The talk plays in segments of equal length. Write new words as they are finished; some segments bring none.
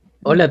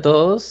Hola a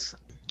todos,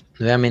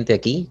 nuevamente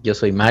aquí, yo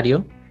soy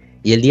Mario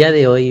y el día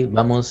de hoy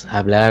vamos a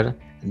hablar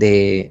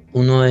de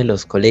uno de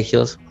los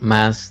colegios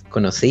más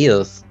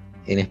conocidos,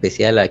 en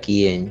especial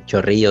aquí en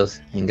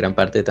Chorrillos, en gran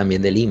parte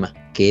también de Lima,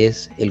 que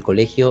es el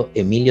Colegio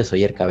Emilio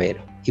Soyer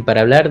Cabero. Y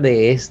para hablar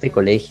de este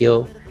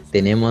colegio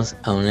tenemos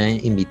a una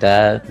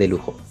invitada de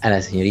lujo, a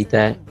la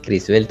señorita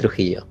Crisbel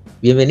Trujillo.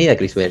 Bienvenida,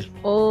 Crisbel.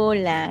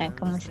 Hola,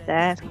 ¿cómo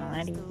estás,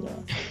 Mario?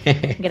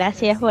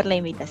 Gracias por la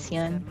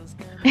invitación.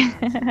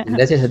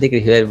 Gracias a ti,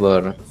 Crisbel,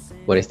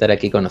 por estar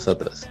aquí con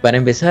nosotros. Para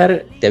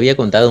empezar, te había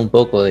contado un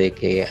poco de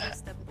que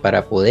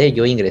para poder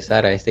yo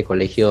ingresar a este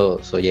colegio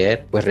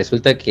Soyer, pues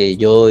resulta que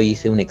yo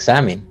hice un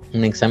examen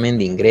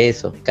de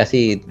ingreso,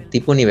 casi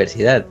tipo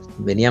universidad.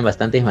 Venían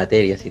bastantes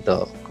materias y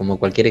todo. Como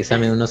cualquier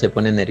examen uno se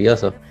pone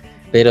nervioso.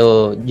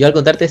 Pero yo al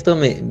contarte esto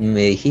me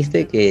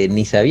dijiste que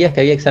ni sabías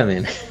que había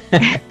examen.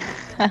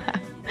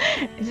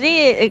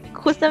 Sí,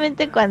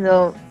 justamente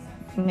cuando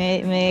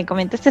me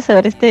comentaste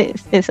sobre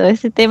sobre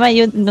este tema,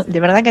 de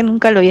verdad que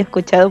nunca lo había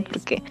escuchado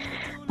porque,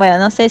 bueno,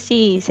 no sé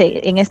si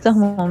en estos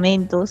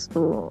momentos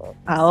o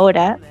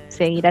ahora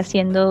seguirá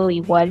siendo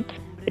igual,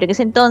 pero en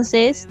ese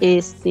entonces,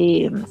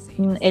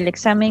 el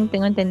examen,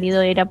 tengo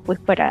entendido, era pues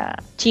para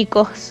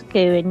chicos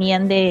que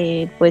venían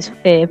de pues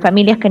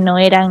familias que no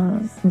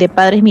eran de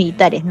padres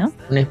militares, ¿no?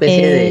 Una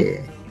especie Eh,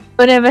 de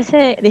Bueno, me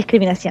parece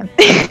discriminación.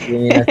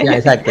 discriminación,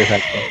 exacto,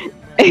 exacto.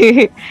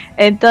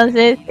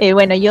 Entonces,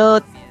 bueno,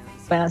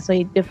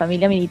 soy de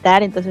familia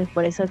militar, entonces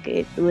por eso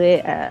que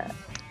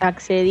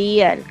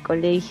accedí al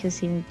colegio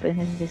sin pues,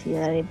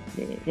 necesidad de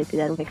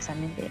dar un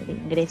examen de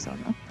ingreso,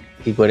 ¿no?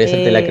 Y por eso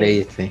te la Eh,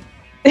 creíste.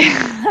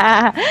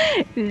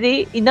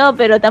 sí, y no,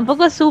 pero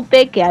tampoco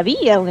supe que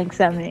había un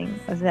examen,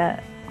 o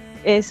sea,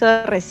 eso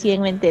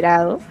recién me he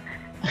enterado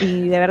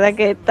y de verdad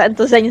que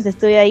tantos años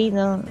estuve ahí,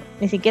 no,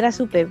 ni siquiera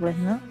supe, pues,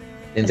 ¿no?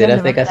 Te Eso es lo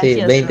enteraste más casi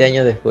 20 gracioso.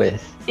 años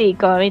después. Sí,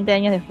 como 20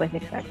 años después de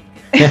exacto.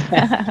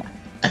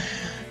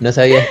 No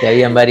sabías que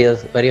habían varios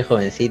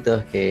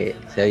jovencitos que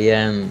se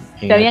habían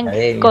Te en habían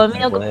academias para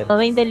comido poder. como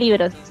 20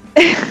 libros.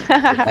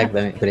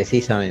 Exactamente,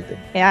 precisamente.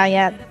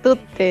 Ya, tú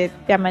te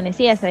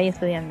amanecías ahí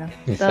estudiando,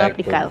 todo Exacto.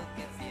 aplicado.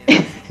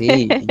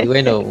 Sí, y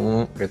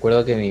bueno,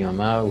 recuerdo que mi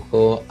mamá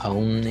buscó a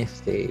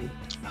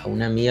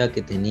una amiga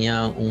que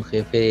tenía un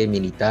jefe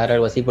militar,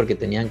 algo así, porque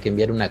tenían que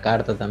enviar una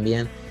carta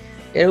también.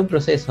 Era un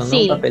proceso, ¿no?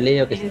 Un Sí,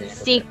 papeleo que se tenía que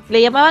hacer. sí,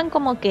 le llamaban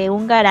como que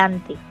un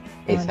garante.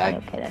 Tengo entendido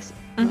Exacto. que era así.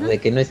 ¿No? Ujú. De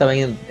que no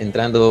estaban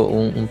entrando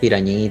un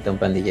pirañita, un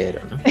pandillero,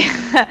 ¿no?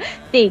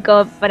 Sí,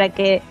 como para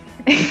que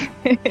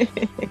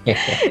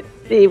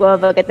sí, como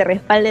para que te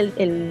respalde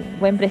el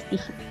buen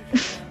prestigio.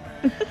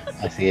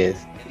 Así es.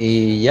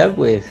 Y ya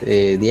pues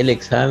di el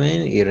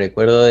examen y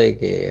recuerdo de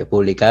que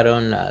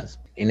publicaron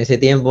en ese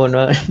tiempo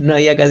no, no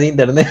había casi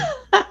internet,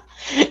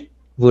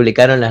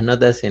 publicaron las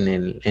notas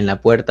en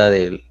la puerta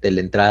de la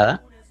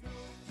entrada.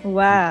 Y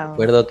Wow.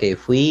 recuerdo que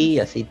fui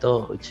así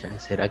todo, "Ucha,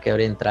 ¿será que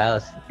habré entrado?"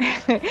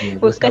 Y me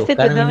puse a Buscaste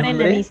tu buscar mi nombre en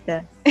la nombre,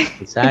 lista.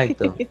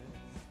 exacto.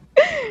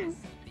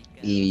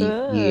 Y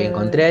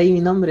encontré Oh. ahí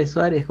mi nombre,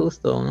 Suárez,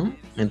 justo, ¿no?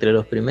 Entre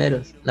los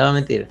primeros. No,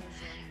 mentira.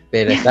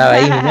 Pero estaba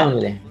ahí mi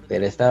nombre,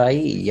 pero estaba ahí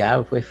y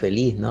ya fue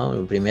feliz,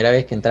 ¿no? Primera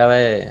vez que entraba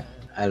a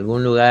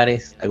algún lugar,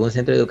 algún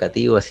centro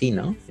educativo así,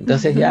 ¿no?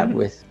 Entonces ya,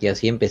 pues, y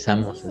así Mm.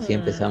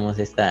 empezamos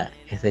esta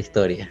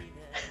historia.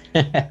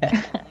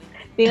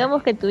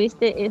 Digamos que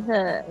tuviste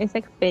esa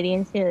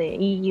experiencia de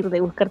ir, de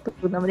buscar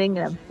tu nombre en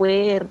la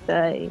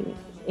puerta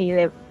y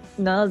de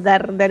no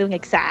dar un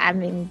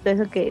examen, todo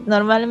eso que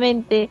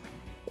normalmente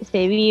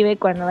se vive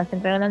cuando vas a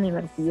entrar a la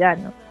universidad,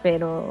 ¿no?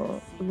 Pero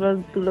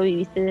tú lo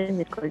viviste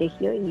desde el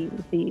colegio y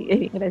sí, es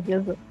bien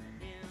gracioso.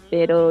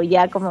 Pero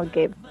ya como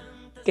que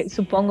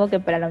supongo que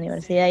para la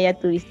universidad ya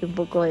tuviste un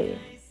poco de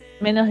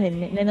menos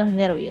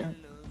nervios.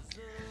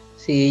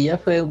 Sí, ya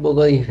fue un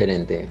poco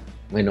diferente,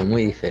 bueno,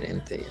 muy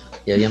diferente ya.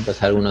 Ya habían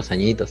pasado algunos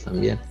añitos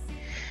también.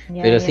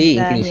 Ya, Pero ya sí,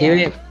 estás, ya.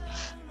 inclusive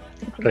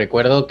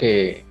recuerdo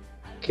que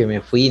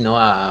me fui, ¿no?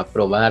 A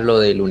probar lo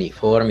del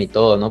uniforme y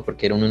todo, ¿no?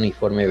 Porque era un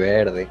uniforme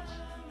verde.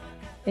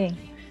 Sí,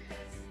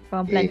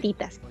 con Eh,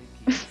 plantitas.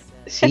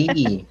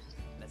 sí,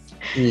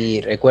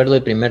 y recuerdo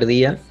el primer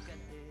día,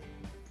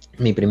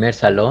 mi primer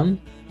salón,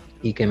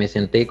 y que me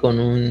senté con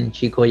un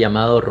chico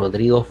llamado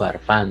Rodrigo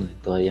Farfán,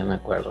 todavía me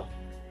acuerdo.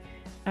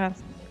 Ah,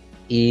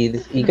 Y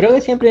creo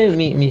que siempre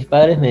mis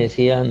padres me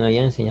decían, me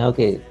habían enseñado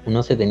que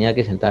uno se tenía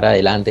que sentar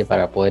adelante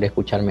para poder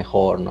escuchar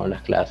mejor, ¿no?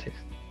 Las clases.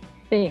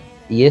 sí.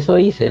 Y eso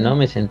hice, ¿no?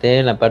 Me senté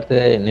en la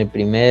en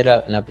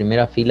la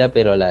primera fila,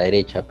 pero a la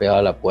derecha, pegado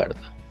a la puerta.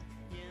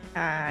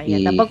 Ah, ya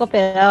Y tampoco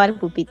pegaba al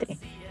pupitre.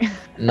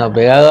 no,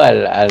 pegado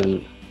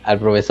al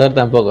profesor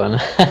tampoco, ¿no?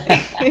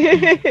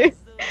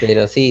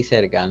 Pero sí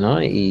cerca,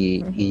 ¿no?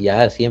 Y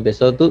ya así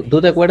empezó. ¿Tú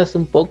te acuerdas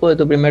un poco de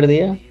tu primer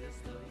día?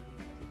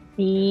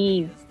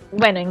 Sí,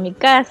 bueno, en mi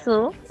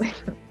caso,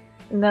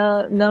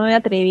 no me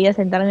atreví a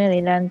sentarme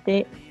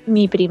adelante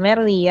mi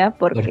primer día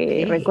 ¿Por porque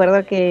qué?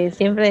 recuerdo que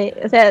siempre,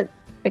 o sea,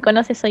 me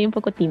conoces, soy un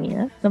poco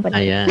tímida, no Ah,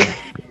 parece. ya.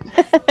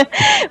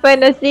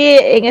 Bueno, sí,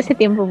 en ese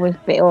tiempo pues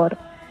peor.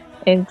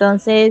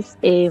 Entonces,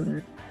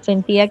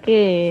 sentía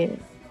que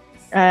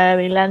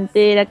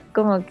adelante era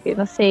como que,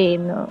 no sé,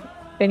 no,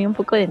 tenía un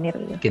poco de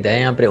nervios. Que te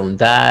vayan a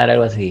preguntar,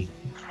 algo así.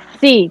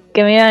 Sí,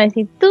 que me iban a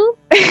decir, tú,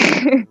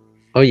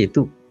 Oye,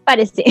 tú.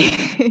 parece.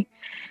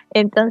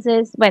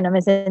 Entonces, bueno,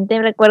 me senté,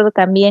 recuerdo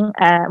también,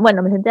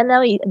 me senté al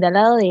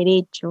lado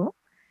derecho,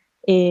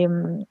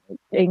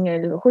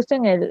 justo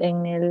en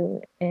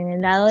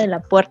el lado de la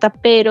puerta,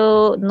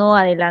 pero no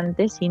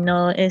adelante,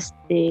 sino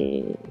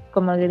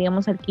como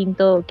diríamos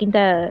quinta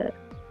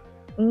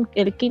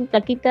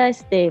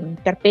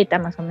carpeta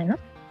más o menos.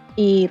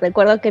 Y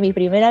recuerdo que mi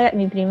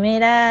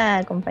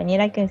primera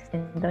compañera que se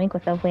sentó a mi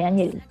costado fue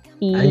Angeli.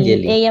 Y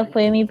Angeli. ella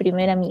fue mi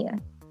primera amiga.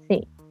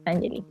 Sí,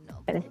 Angeli,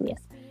 parecía.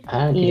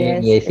 Ah, Y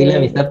y así la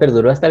amistad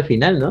perduró hasta el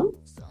final, ¿no?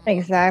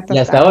 exacto, Y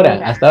hasta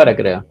ahora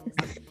creo.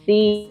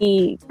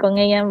 Sí, con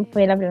ella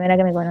fue la primera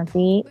que me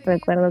conocí.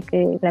 Recuerdo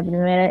que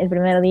el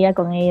primer día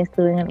con ella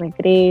estuve en el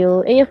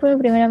recreo. Ella fue mi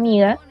primera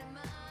amiga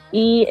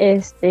y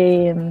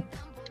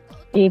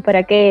y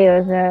para qué,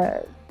 o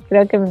sea,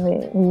 creo que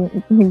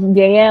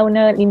llegué a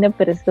una linda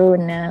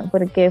persona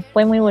porque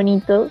fue muy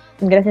bonito,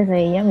 gracias a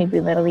ella, mi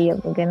primer día,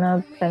 porque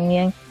no,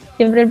 también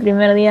siempre el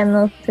primer día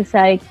no se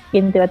sabe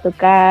quién te va a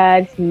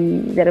tocar,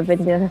 si de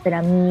repente vas a ser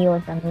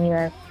amigos,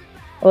 amigas,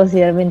 o si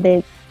de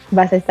repente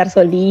vas a estar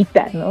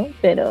solita, ¿no?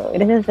 Pero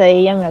gracias a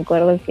ella me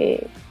acuerdo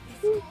que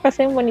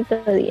pasé un bonito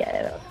día, de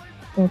verdad.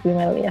 Mi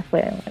primer día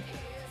fue...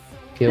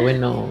 Qué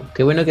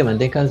bueno que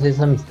mantengas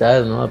esa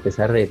amistad, ¿no? A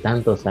pesar de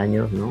tantos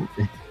años, ¿no?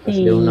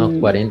 Hace unos Y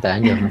 40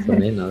 años más o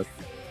menos.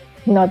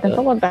 no,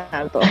 tampoco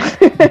tanto.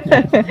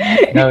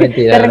 No,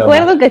 mentira, Te broma.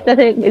 recuerdo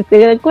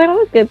te recuerdo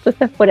que tú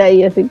estás por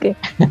ahí, así que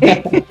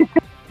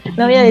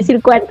no voy a decir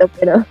cuánto,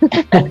 pero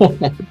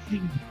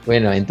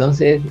Bueno,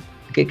 entonces,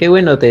 qué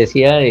bueno te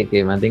decía de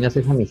que mantengas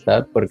esa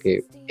amistad,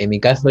 porque en mi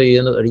caso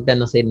ahorita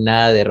no sé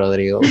nada de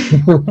Rodrigo.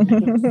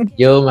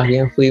 Yo más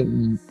bien fui,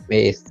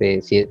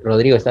 si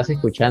Rodrigo estás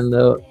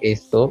escuchando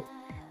esto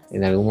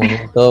en algún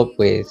momento,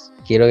 pues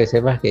quiero que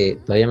sepas que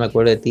todavía me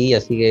acuerdo de ti,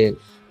 así que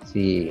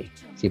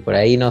si por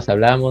ahí nos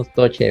hablamos,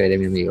 todo chévere,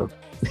 mi amigo.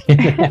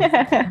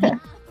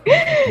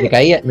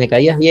 Me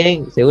caías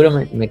bien, seguro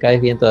me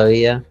caes bien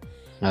todavía.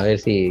 A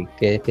ver qué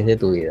es de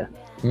tu vida.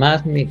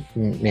 Más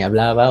me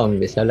hablaba o me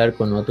empecé a hablar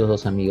con otros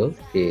dos amigos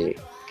que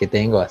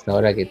tengo hasta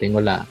ahora, que tengo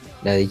la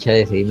dicha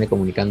de seguirme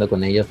comunicando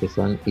con ellos, que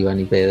son Iván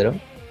y Pedro, los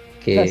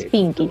que,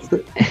 pinkies.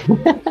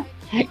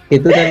 que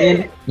tú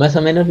también más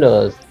o menos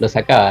los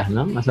sacabas,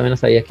 ¿no? Más o menos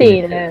sabías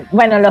quiénes Sí, eran.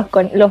 bueno,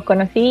 los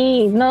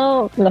conocí,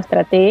 no los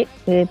traté,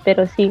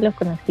 pero sí los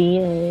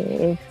conocí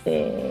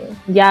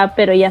ya,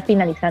 pero ya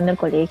finalizando el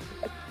colegio.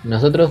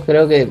 Nosotros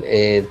creo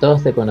que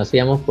todos te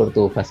conocíamos por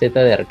tu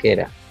faceta de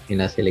arquera en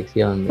la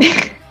selección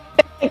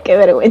Qué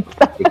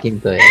vergüenza. de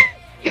quinto de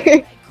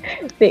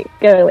Sí,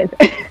 qué vergüenza.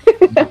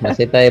 tu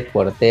faceta de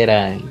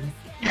portera.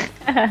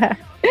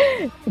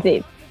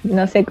 Sí,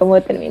 no sé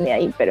cómo terminé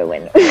ahí, pero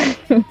bueno.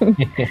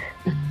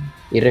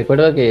 Y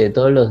recuerdo que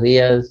todos los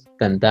días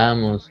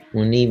cantábamos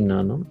un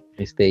himno, ¿no?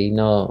 El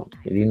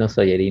himno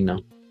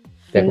soyerino.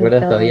 ¿Te Sí,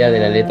 acuerdas todos todavía de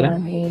la letra?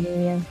 los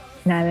días,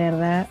 la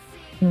verdad,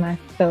 más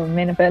o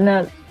menos, pero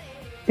no,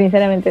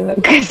 sinceramente no,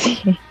 casi.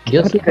 Qué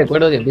Yo sí horror.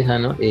 recuerdo que empieza,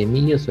 ¿no?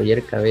 Emilio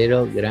Soyer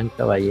Cabero, gran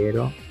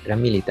caballero,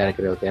 gran militar,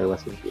 creo que algo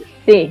así empieza.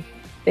 Sí,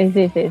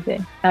 sí.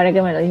 Ahora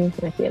que me lo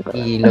dices, me estoy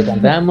acordando. Y lo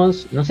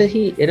cantábamos, no sé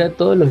si era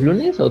todos los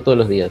lunes o todos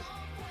los días.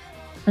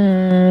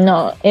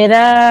 No,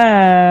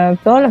 era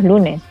todos los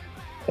lunes.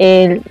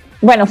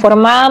 Bueno,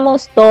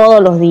 formábamos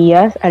todos los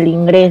días al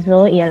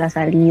ingreso y a la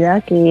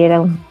salida, que era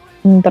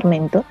un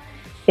tormento,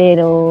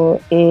 pero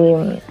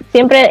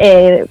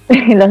siempre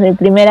los del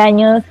primer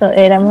año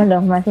éramos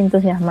los más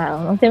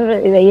entusiasmados, ¿no? Siempre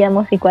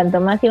veíamos y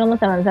cuanto más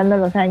íbamos avanzando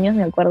los años,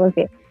 me acuerdo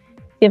que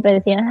siempre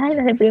decían, ay,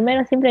 los del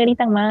primero siempre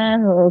gritan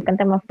más o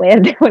cantan más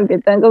fuerte porque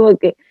están como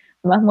que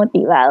más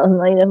motivados,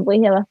 ¿no? Y después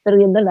ya vas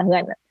perdiendo las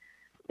ganas.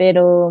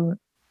 Pero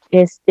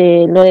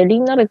lo del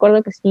himno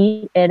recuerdo que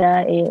sí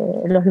era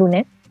los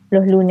lunes,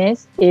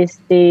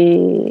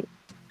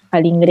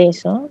 al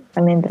ingreso,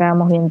 también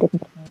entrábamos bien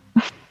temprano.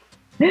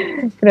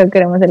 Creo que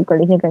éramos el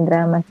colegio que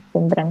entraba más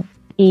temprano.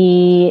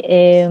 Y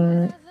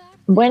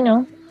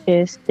bueno,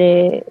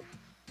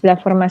 la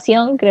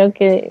formación creo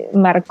que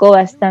marcó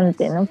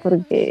bastante, ¿no?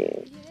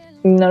 Porque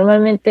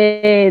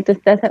normalmente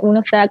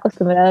uno está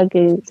acostumbrado a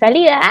que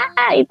salida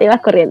y te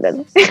vas corriendo,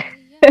 ¿no?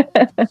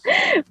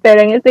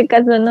 Pero en este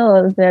caso no,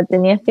 o sea,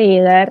 tenías que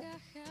llegar,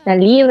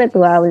 salir de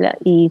tu aula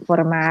y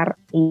formar,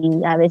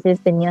 y a veces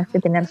tenías que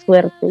tener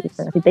suerte. Y,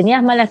 bueno, si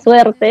tenías mala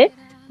suerte,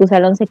 tu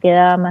salón se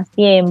quedaba más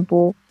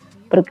tiempo,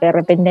 porque de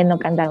repente no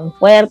cantaron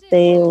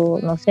fuerte, o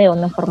no sé, o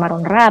no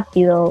formaron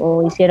rápido,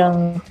 o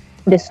hicieron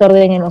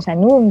desorden en los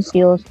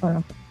anuncios, o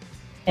no.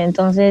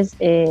 Entonces,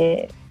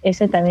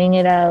 eso también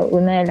era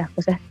una de las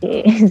cosas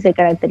que se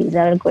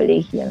caracterizaba el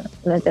colegio, ¿no?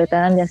 Lo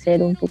trataban de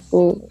hacer un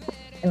poco,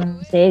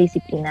 no sé,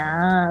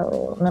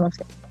 disciplinado, no lo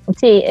sé.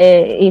 Sí,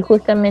 y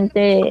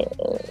justamente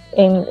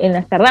en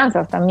las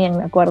tardanzas también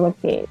me acuerdo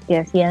que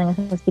hacían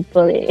esos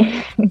tipos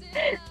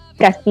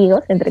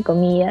castigos, entre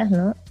comillas,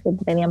 ¿no? Que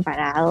tenían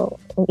parado.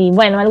 Y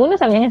bueno, algunos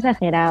también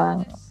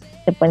exageraban,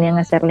 se ponían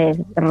a hacerles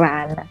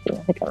ranas y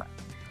no sé qué más.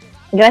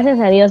 Gracias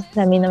a Dios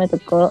a mí no me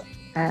tocó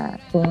a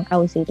un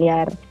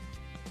auxiliar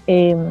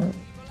eh,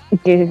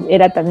 que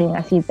era también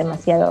así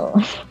demasiado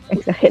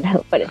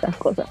exagerado para esas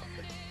cosas.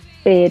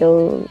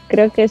 Pero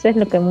creo que eso es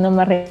lo que uno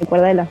más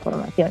recuerda de la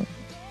formación.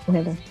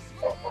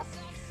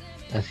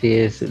 Así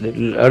es.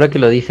 Ahora que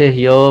lo dices,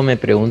 yo me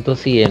pregunto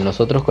si en los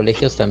otros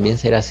colegios también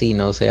será así,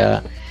 ¿no? O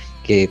sea,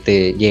 que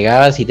te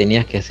llegabas y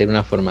tenías que hacer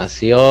una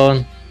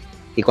formación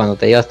y cuando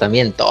te ibas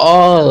también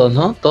todos,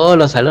 ¿no? Todos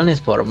los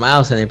salones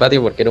formados en el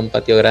patio porque era un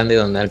patio grande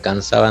donde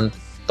alcanzaban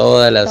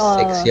todas las Todo.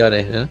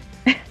 secciones, ¿no?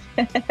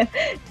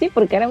 Sí,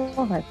 porque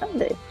éramos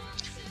bastantes.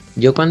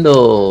 Yo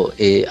cuando,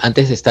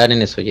 antes de estar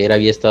en el Soyer,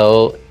 había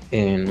estado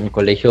en un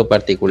colegio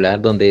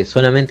particular donde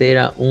solamente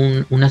era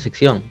una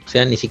sección, o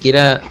sea, ni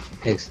siquiera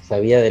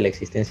sabía de la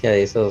existencia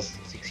de esas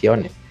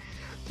secciones,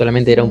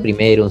 solamente era un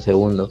primero, un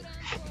segundo,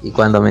 y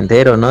cuando me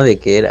entero, ¿no? De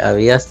que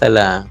había hasta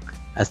la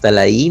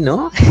I,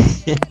 ¿no?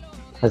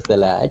 Hasta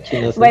la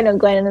H, no sé. Bueno,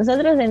 cuando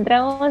nosotros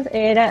entramos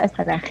era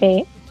hasta la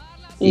G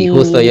Y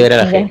justo yo era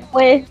la y G.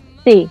 después,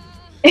 sí,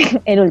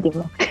 el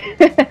último.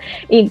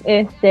 Y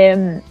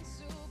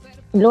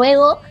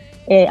luego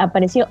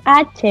apareció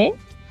H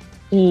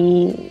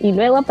y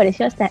luego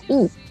apareció hasta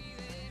I.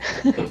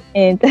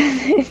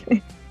 Entonces,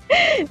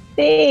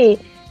 sí,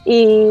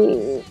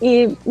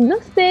 y no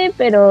sé,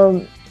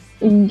 pero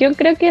yo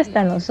creo que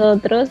hasta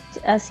nosotros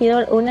ha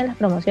sido una de las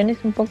promociones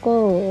un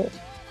poco,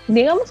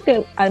 digamos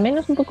que al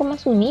menos un poco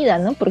más unida,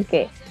 ¿no?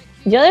 Porque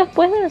yo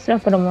después de nuestra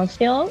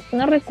promoción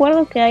no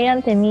recuerdo que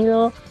hayan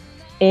tenido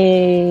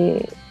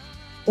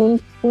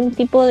un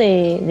tipo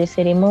de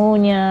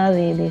ceremonia,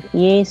 de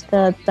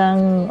fiesta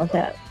tan, o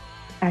sea,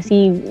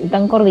 así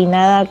tan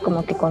coordinada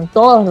como que con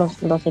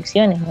todas los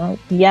secciones, ¿no?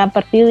 Ya a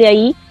partir de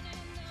ahí,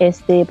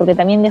 porque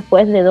también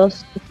después de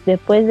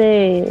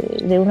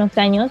unos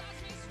años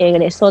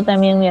egresó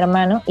también mi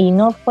hermano y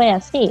no fue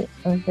así,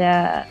 o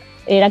sea,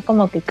 era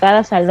como que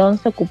cada salón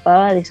se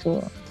ocupaba de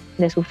su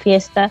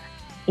fiesta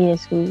y de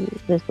su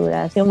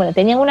graduación. Bueno,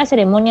 tenían una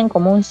ceremonia en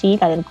común, sí,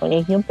 la del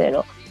colegio,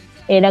 pero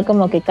era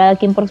como que cada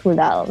quien por su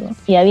lado, ¿no?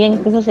 Y había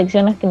incluso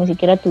secciones que ni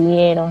siquiera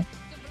tuvieron.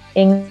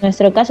 En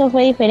nuestro caso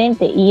fue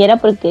diferente y era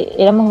porque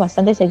éramos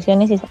bastantes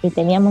secciones y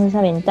teníamos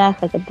esa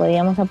ventaja que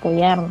podíamos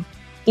apoyarnos.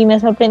 Y me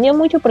sorprendió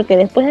mucho porque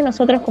después de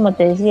nosotros, como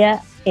te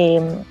decía,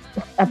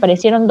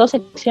 aparecieron 2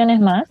 secciones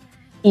más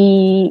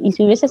y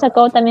se hubiese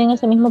sacado también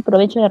ese mismo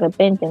provecho de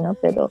repente, ¿no?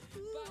 Pero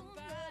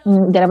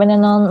de repente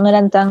no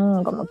eran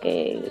tan como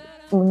que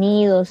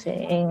unidos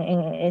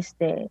en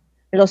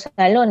los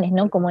salones,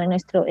 ¿no? Como en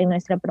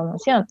nuestra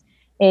promoción.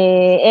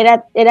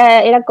 Era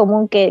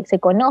común que se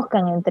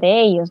conozcan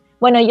entre ellos.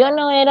 Bueno, yo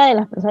no era de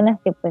las personas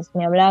que pues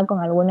me hablaba con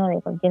alguno de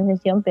cualquier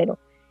sesión, pero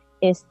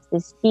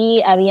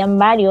sí habían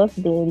varios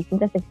de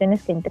distintas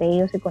secciones que entre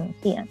ellos se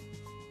conocían.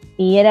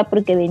 Y era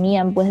porque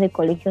venían pues de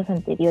colegios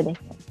anteriores,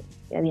 ¿no?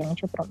 Que habían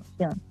hecho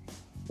promoción.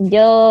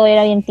 Yo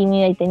era bien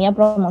tímida y tenía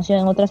promoción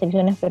en otras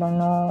secciones, pero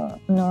no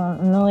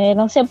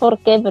sé por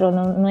qué, pero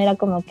no era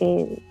como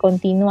que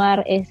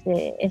continuar el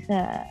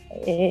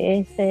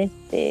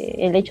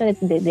hecho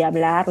de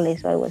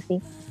hablarles o algo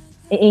así.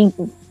 Y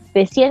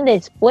recién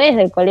después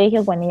del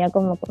colegio, cuando ya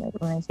como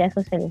comencé a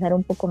socializar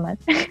un poco más,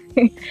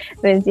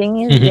 recién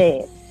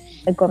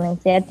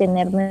comencé a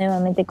tener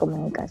nuevamente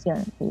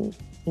comunicación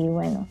y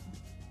bueno,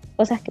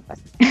 cosas que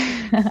pasan.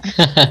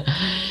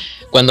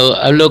 Cuando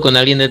hablo con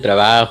alguien de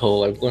trabajo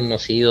o algún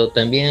conocido,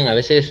 también a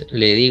veces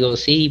le digo,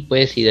 sí,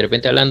 pues, y de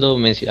repente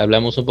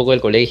hablamos un poco del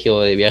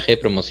colegio, de viaje de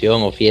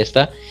promoción o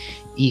fiesta,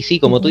 y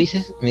sí, como tú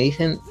dices, me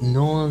dicen,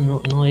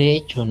 no he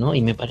hecho, ¿no?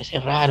 Y me parece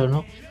raro,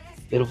 ¿no?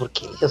 Pero ¿por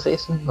qué? O sea,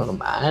 eso es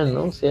normal,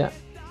 ¿no? O sea,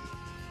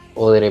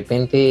 o de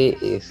repente,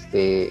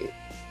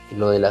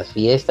 lo de las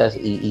fiestas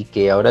y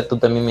que ahora tú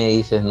también me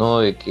dices, ¿no?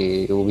 De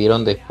que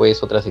hubieron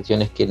después otras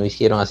secciones que no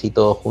hicieron así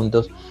todos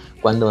juntos,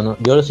 cuando no,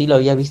 yo sí lo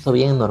había visto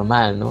bien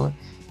normal, ¿no?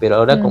 Pero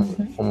ahora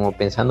como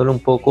pensándolo un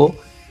poco,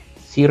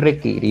 sí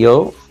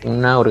requirió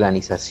una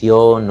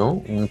organización,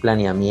 ¿no? Un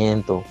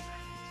planeamiento.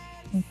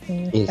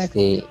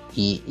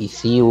 Y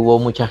sí hubo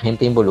mucha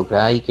gente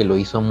involucrada y que lo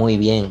hizo muy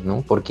bien,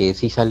 ¿no? Porque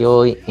sí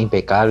salió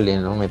impecable,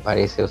 ¿no? Me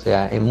parece, o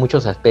sea, en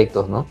muchos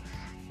aspectos, ¿no?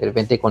 De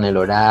repente con el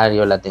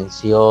horario, la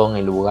atención,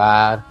 el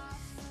lugar,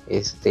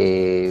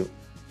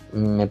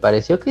 me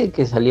pareció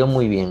que salió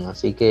muy bien,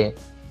 así que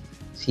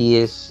sí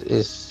es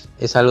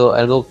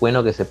algo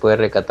bueno que se puede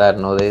recatar,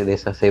 ¿no? De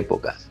esas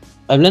épocas.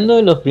 Hablando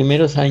de los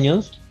primeros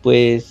años,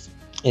 pues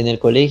en el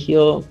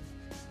colegio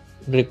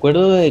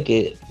recuerdo de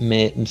que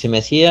se me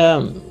hacía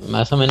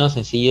más o menos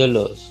sencillo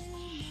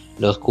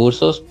los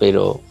cursos,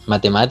 pero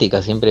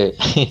matemáticas, siempre,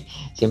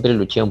 siempre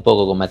luché un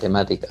poco con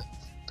matemáticas.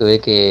 Tuve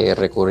que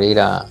recurrir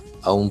a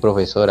un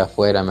profesor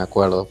afuera, me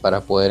acuerdo,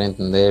 para poder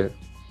entender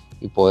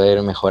y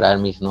poder mejorar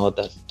mis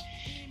notas.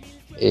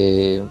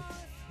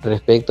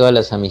 Respecto a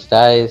las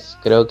amistades,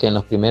 creo que en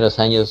los primeros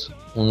años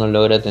uno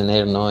logra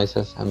tener, ¿no?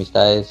 Esas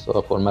amistades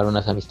o formar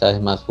unas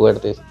amistades más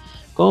fuertes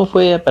 ¿Cómo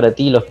fue para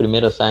ti los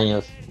primeros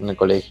años en el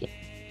colegio?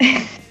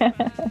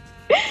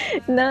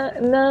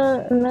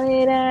 No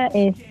era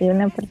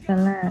una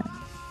persona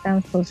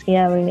tan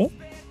sociable.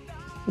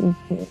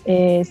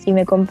 Si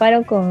me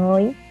comparo con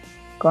hoy,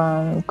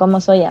 con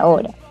cómo soy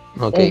ahora.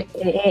 Ok,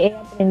 He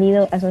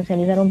aprendido a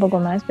socializar un poco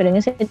más, pero en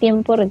ese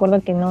tiempo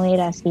recuerdo que no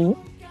era así.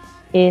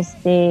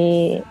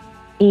 Este,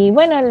 y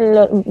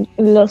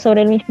bueno,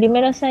 sobre mis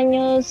primeros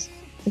años,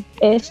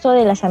 esto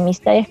de las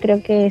amistades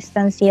creo que es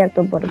tan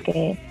cierto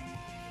porque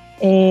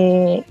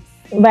eh,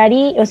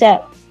 o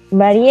sea,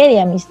 varié de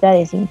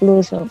amistades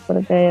incluso,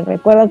 porque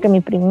recuerdo que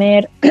mi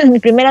primera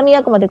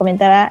amiga, como te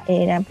comentaba,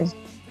 era pues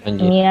mi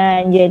Angie. amiga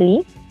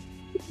Angeli,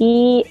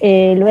 y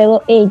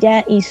luego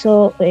ella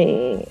hizo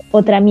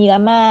otra amiga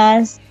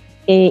más,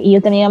 y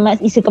otra amiga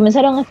más, y se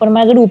comenzaron a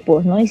formar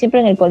grupos, ¿no? Y siempre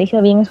en el colegio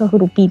había esos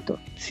grupitos.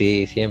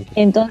 Sí, siempre.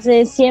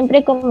 Entonces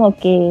siempre como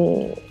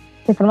que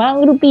se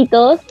formaban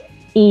grupitos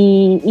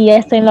y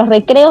hasta en los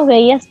recreos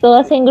veías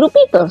todas en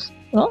grupitos,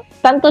 ¿no?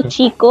 Tanto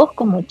chicos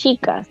como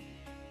chicas.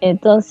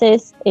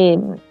 Entonces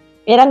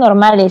era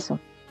normal eso.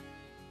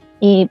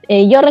 Y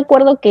yo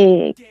recuerdo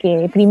que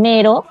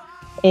primero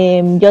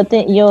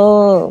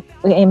yo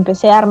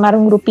empecé a armar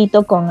un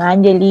grupito con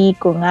Angeli,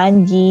 con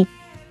Angie,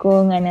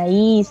 con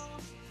Anaís.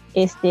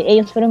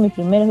 Ellos fueron mi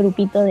primer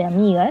grupito de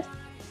amigas.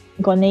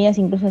 Con ellas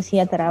incluso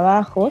hacía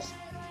trabajos.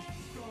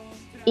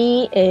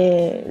 Y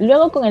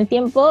luego con el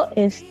tiempo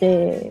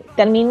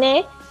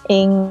terminé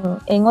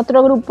en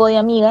otro grupo de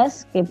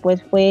amigas que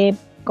pues fue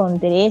con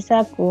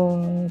Teresa,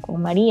 con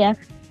María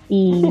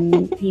y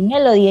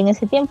Melody en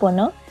ese tiempo,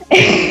 ¿no?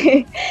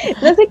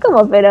 No sé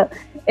cómo, pero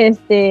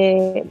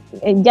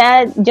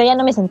yo ya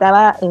no me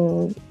sentaba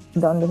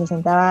donde se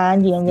sentaba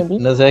Angie y Angeli.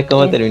 No sabes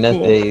cómo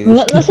terminaste ahí.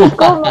 No sé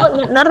cómo,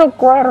 no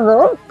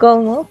recuerdo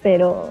cómo,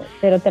 pero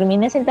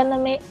terminé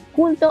sentándome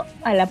junto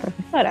a la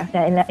profesora. O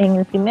sea, la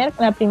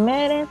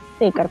primera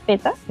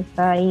carpeta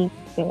está ahí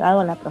pegado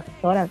a la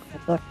profesora, al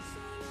profesor.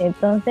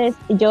 Entonces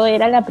yo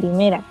era la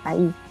primera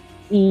ahí.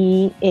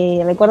 Y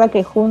recuerdo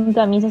que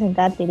junto a mí se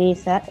sentaba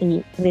Teresa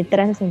y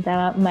detrás se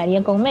sentaba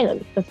María con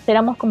Melody. Entonces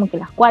éramos como que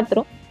las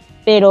cuatro,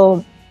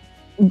 pero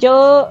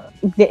yo,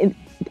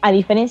 a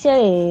diferencia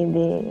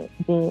de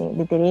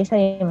Teresa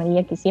y de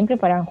María, que siempre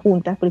paraban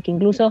juntas, porque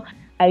incluso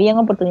habían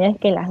oportunidades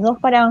que las dos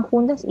paraban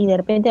juntas y de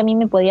repente a mí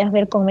me podías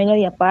ver con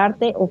Melody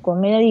aparte o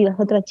con Melody y las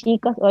otras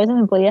chicas, o a veces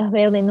me podías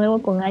ver de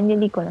nuevo con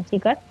Angel y con las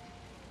chicas.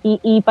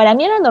 Y para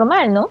mí era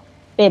normal, ¿no?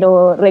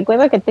 Pero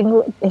recuerdo que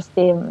tengo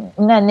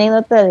una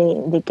anécdota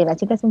de que las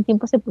chicas un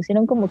tiempo se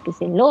pusieron como que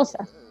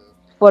celosas,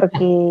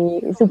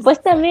 porque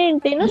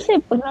supuestamente, no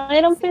sé, pues no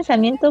era un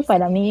pensamiento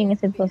para mí en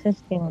ese entonces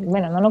que,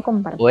 bueno, no lo O eres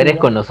compartía.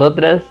 con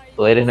nosotras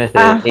o eres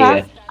nuestra Ajá,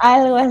 enemiga.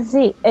 algo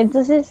así.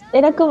 Entonces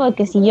era como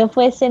que si yo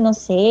fuese, no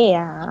sé,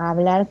 a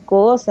hablar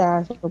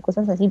cosas o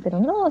cosas así, pero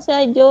no, o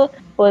sea, yo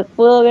Estás de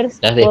puedo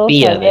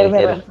espía, saber debe de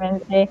ser.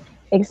 repente,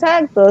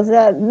 exacto, o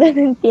sea,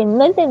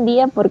 no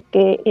entendía por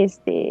qué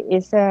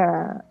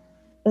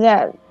o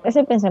sea,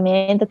 ese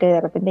pensamiento que de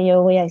repente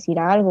yo voy a decir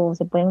algo, o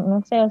se pueden,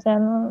 no sé, o sea,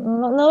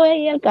 no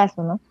veía el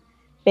caso, ¿no?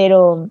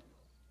 Pero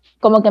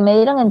como que me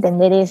dieron a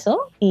entender eso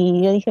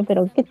y yo dije,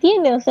 pero ¿qué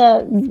tiene? O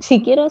sea,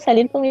 si quiero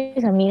salir con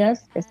mis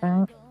amigas que se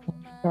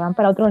van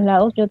para otros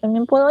lados, yo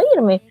también puedo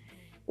irme.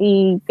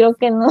 Y creo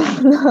que no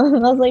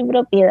soy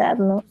propiedad,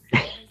 ¿no?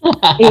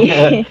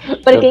 Porque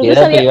incluso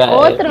Propiedad había privada.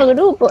 otro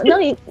grupo, ¿no?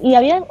 Y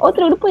había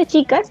otro grupo de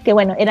chicas que,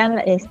 bueno,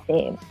 eran,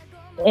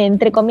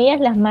 entre comillas,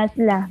 las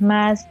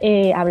más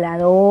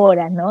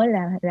habladoras, ¿no?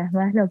 Las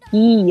más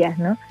loquillas,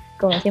 ¿no?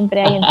 Como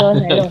siempre hay en todo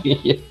salón.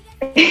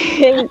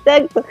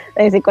 Exacto,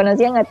 se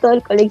conocían a todo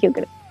el colegio,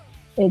 creo.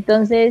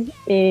 Entonces,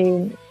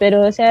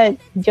 pero o sea,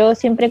 yo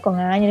siempre con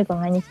Ángel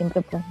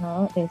siempre pues,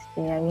 ¿no?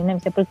 Había una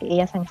amistad porque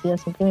ellas han sido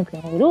siempre mi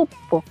primer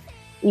grupo.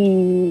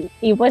 Y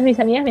pues mis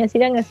amigas me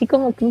hacían así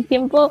como que un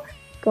tiempo,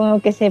 como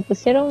que se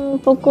pusieron un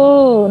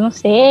poco, no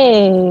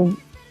sé,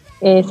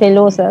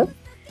 celosas.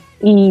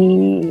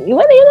 Y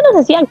bueno, yo no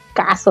les hacía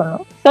caso,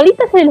 ¿no?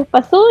 Solita se les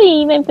pasó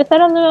y me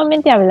empezaron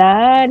nuevamente a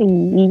hablar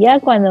y ya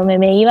cuando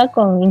me iba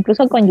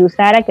incluso con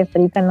Yusara, que hasta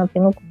ahorita no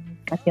tengo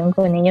comunicación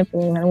con ella,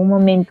 pero en algún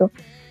momento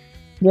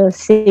yo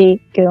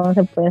sé que vamos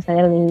a poder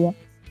saber de ella.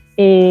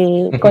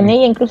 Con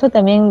ella incluso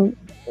también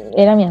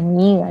era mi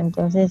amiga,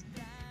 entonces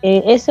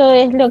eso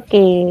es lo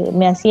que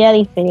me hacía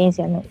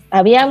diferencia, ¿no?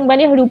 Habían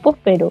varios grupos,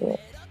 pero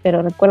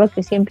recuerdo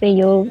que siempre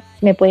yo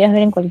me podías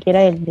ver en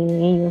cualquiera de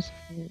ellos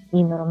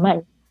y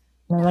normal,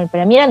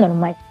 para mí era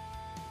normal.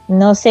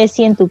 No sé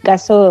si en tu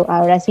caso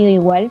habrá sido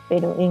igual,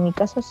 pero en mi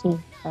caso sí.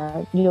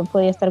 Yo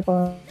podía estar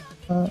con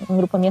un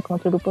grupo mío con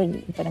otro grupo y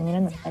para mí era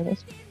normal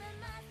eso.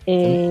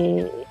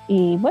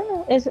 Y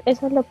bueno, eso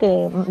es lo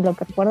que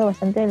recuerdo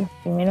bastante de los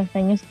primeros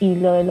años y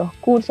lo de los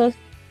cursos.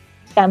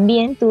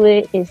 También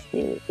tuve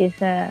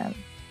esa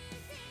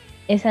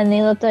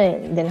anécdota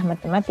de las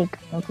matemáticas,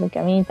 ¿no? Porque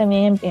a mí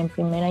también en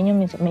primer año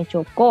me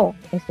chocó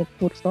ese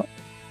curso.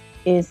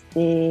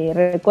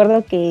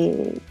 Recuerdo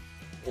que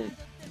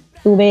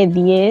tuve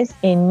 10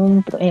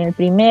 en el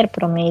primer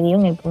promedio,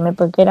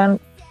 porque eran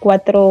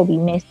 4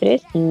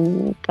 bimestres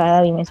y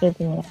cada bimestre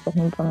tenía pues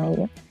un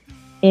promedio.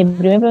 El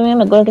primer promedio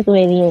me acuerdo que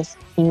tuve 10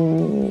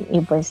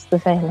 y pues tú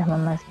sabes las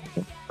mamás.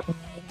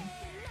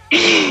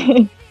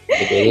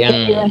 Te querían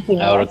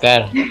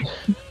ahorcar.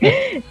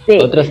 Sí,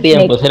 Otros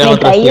tiempos, eran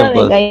otros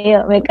tiempos.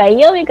 Me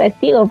cayó mi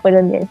castigo, pero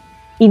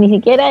y ni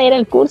siquiera era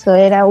el curso,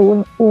 era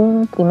un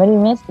primer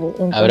bimestre.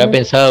 Entonces, habrá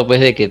pensado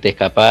pues de que te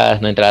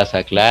escapabas, no entrabas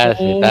a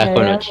clase, estabas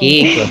con los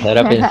chicos,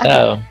 habrá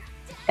pensado.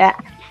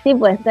 Sí,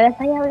 pues, ¿estarás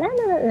ahí hablando?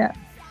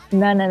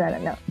 No.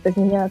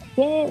 Entonces yo,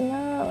 ¿qué?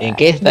 No. ¿En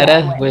qué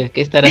estarás, bueno. pues,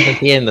 qué estarás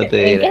haciendo? Te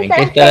dirá. ¿En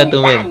qué estarás estará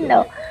tu mente?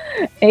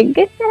 ¿En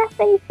qué estarás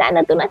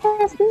pensando? Tú no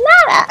haces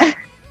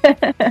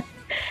nada.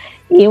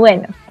 Y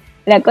bueno,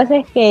 la cosa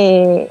es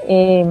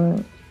que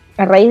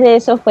a raíz de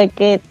eso fue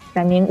que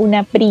también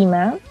una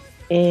prima,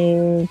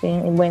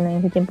 bueno, en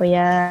ese tiempo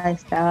ya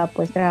estaba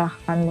pues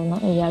trabajando, ¿no?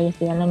 Ella había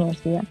estudiado en la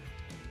universidad.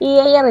 Y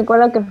ella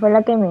recuerdo que fue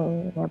la que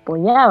me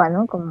apoyaba,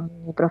 ¿no? Como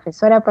mi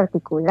profesora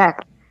particular.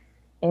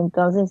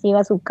 Entonces iba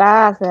a su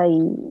casa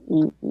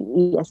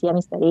y hacía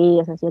mis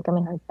tareas,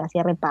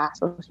 hacía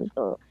repasos y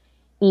todo.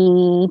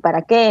 ¿Y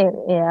para qué?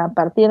 A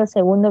partir del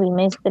segundo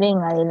bimestre en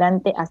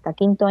adelante, hasta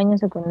quinto año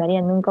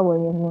secundaria, nunca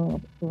volví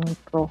en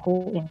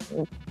rojo,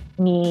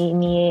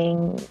 ni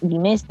en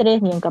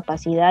bimestres, ni en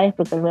capacidades,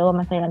 porque luego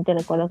más adelante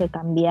recuerdo que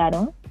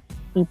cambiaron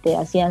y te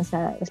hacían,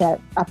 o sea,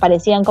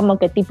 aparecían como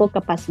que tipo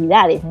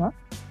capacidades, ¿no?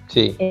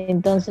 Sí.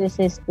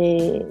 Entonces,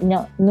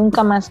 no,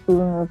 nunca más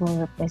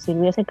me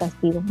sirvió ese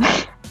castigo.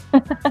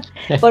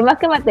 Por más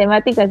que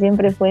matemáticas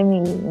siempre fue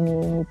mi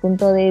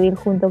punto débil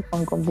junto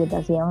con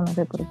computación, no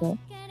sé por qué,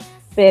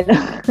 pero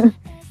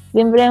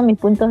siempre eran mis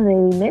puntos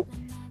débiles,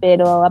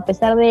 pero a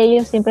pesar de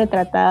ello siempre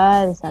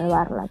trataba de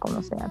salvarla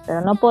como sea,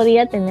 pero no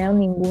podía tener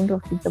ningún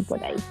rojito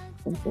por ahí,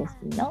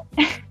 entonces, ¿no?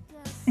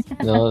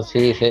 No,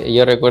 sí,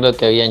 yo recuerdo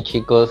que habían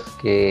chicos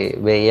que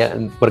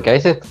veían, porque a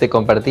veces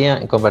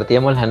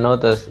compartíamos las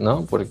notas,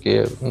 ¿no?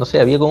 Porque, no sé,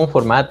 había como un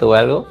formato o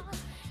algo,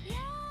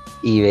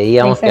 y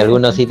veíamos que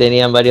algunos sí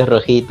tenían varios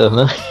rojitos,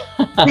 ¿no?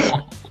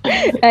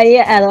 Ahí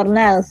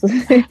adornados,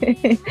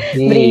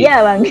 sí.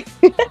 Brillaban.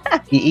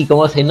 Y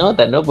cómo se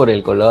nota, ¿no? Por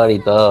el color y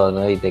todo,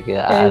 ¿no? Y te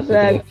queda,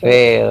 qué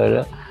feo,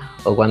 ¿no?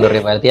 O cuando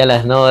repartía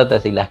las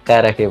notas y las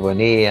caras que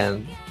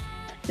ponían.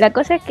 La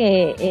cosa es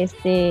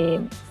que,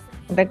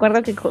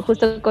 recuerdo que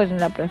justo con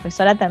la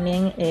profesora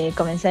también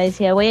comencé a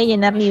decir, voy a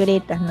llenar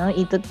libretas, ¿no?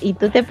 Y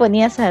tú te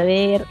ponías a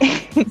ver,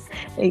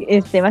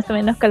 más o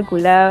menos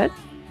calculabas,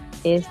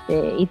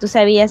 y tú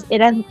sabías,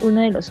 eras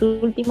uno de los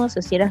últimos,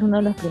 o si eras uno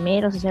de los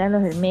primeros, o si eran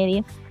los del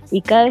medio,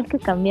 y cada vez que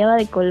cambiaba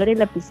de color el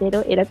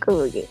lapicero era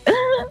como que,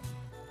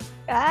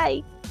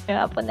 ¡ay! Me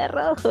va a poner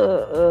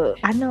rojo.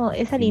 No,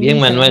 es al inicio. Bien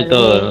manual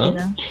todo,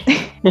 ¿no?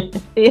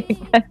 Sí,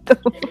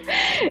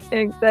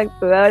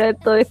 exacto. Ahora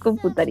todo es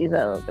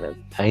computarizado, creo.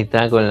 Ahí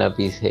está con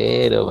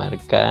lapicero,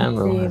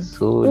 marcando, sí.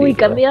 Azul. Uy,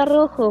 cambió a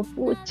rojo,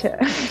 pucha.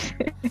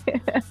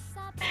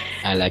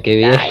 ¡Hala, qué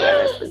viejo!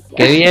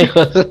 ¡Qué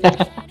viejos!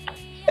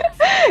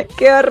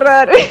 ¡Qué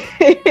horror!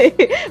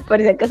 Por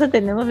si acaso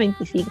tenemos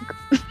 25.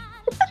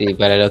 Sí,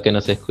 para los que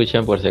nos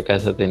escuchan, por si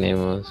acaso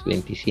tenemos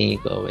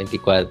 25 o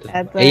 24.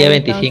 Ella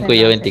 25 y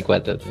yo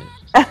 24.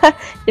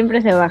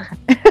 Siempre se baja.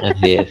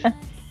 Así es.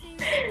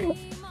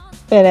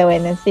 Pero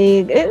bueno,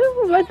 sí,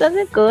 un montón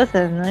de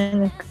cosas, ¿no?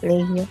 En el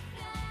colegio.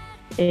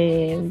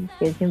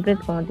 Que siempre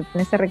cuando te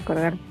pones a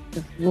recordar,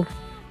 pues,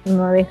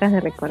 no dejas de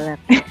recordar.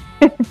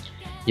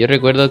 Yo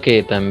recuerdo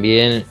que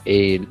también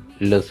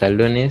los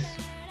salones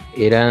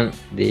eran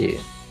de,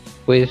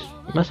 pues,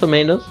 más o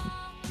menos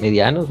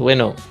medianos.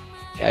 Bueno,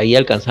 ahí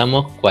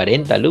alcanzamos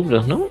 40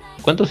 alumnos, ¿no?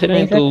 ¿Cuántos eran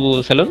en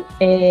tu salón?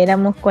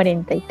 Éramos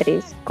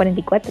 43,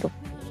 44.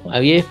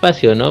 Había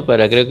espacio, ¿no?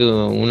 Para creo que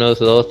unos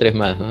 2, 3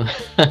 más, ¿no?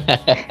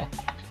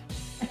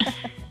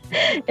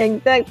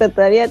 Exacto,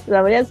 todavía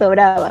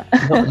sobraba.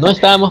 No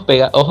estábamos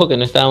pegados, ojo que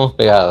no estábamos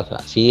pegados,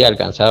 sí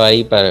alcanzaba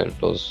ahí para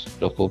los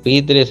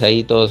pupitres,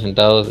 ahí todos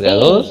sentados de a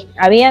dos.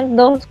 Habían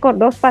dos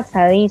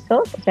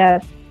pasadizos, o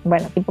sea,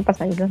 bueno, tipo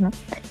pasadizos, ¿no?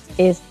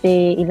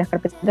 Y las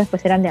carpetas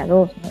pues eran de a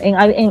dos, ¿no?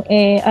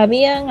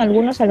 Habían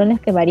algunos salones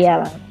que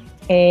variaban.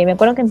 Me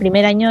acuerdo que en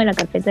primer año la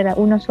carpeta era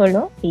uno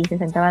solo y se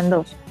sentaban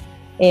dos.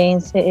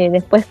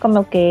 Después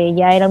como que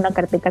ya era una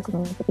carpeta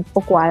como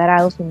tipo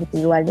cuadrados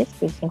individuales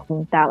que se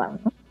juntaban,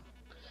 ¿no?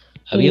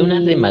 Había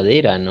unas de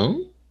madera, ¿no?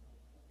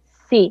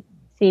 Sí.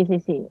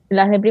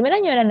 Las de primer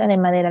año eran las de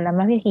madera, las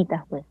más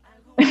viejitas, pues.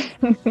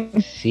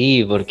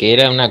 Sí, porque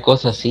era una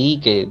cosa así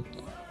que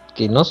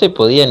no se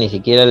podía ni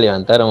siquiera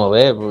levantar o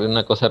mover, porque era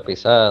una cosa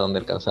pesada donde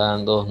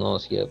alcanzaban dos, ¿no?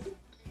 ¿Cierto?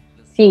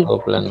 Sí,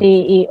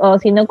 o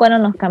si no, cuando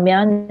nos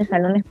cambiaban de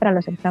salones para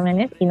los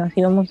exámenes y nos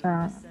íbamos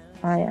a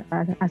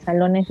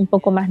salones un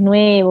poco más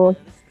nuevos,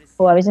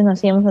 o a veces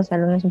nos íbamos a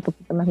salones un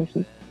poquito más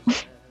viejitos.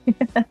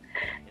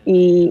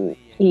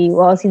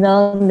 o si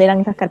no, donde eran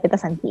esas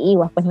carpetas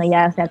antiguas, pues no,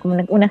 ya, o sea, como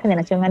una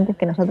generación antes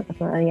que nosotros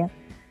todavía,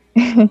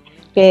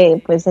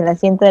 que pues el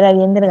asiento era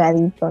bien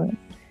delgadito, ¿no?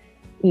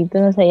 Y tú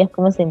no sabías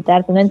cómo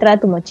sentarte, no entraba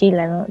tu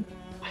mochila, ¿no?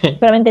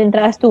 Solamente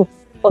entrabas tú,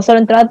 o solo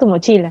entraba tu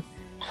mochila.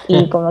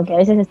 y como que a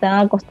veces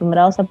estaban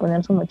acostumbrados a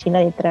poner su mochila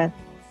detrás,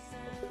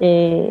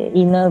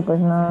 y no, pues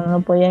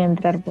no podían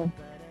entrar, pues.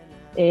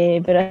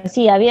 Pero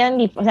sí,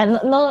 o sea,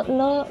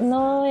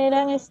 no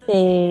eran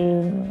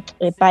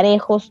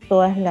parejos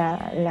todas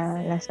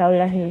las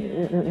aulas,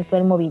 todo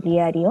el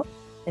mobiliario,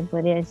 se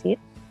podría decir.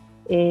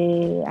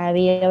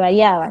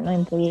 Variaba, ¿no?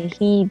 Entre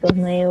viejitos,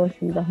 nuevos,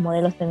 y los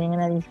modelos también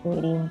eran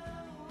diferentes.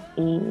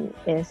 Y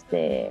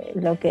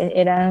lo que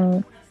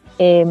eran,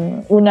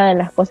 una de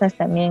las cosas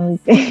también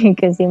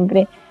que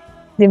siempre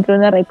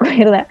uno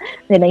recuerda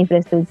de la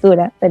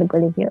infraestructura del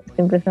colegio,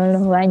 siempre son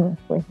los baños,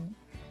 pues, ¿no?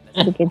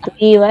 Porque tú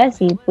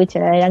ibas y,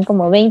 pucha, eran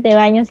como 20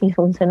 baños y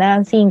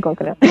funcionaban 5,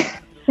 creo.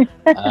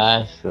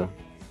 Ah, eso.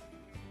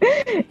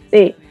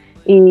 Sí,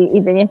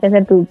 y tenías que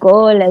hacer tu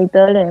cola y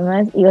todo lo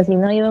demás, y o si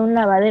no, iba a un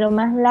lavadero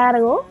más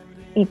largo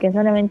y que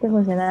solamente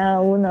funcionaba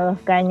 1 o 2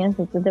 caños,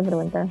 y tú te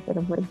preguntabas,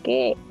 ¿pero por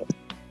qué?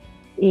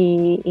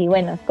 Y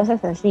bueno,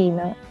 cosas así,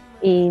 ¿no?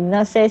 Y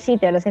no sé si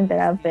te habrás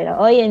enterado, pero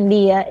hoy en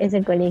día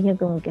ese colegio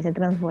como que se ha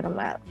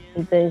transformado.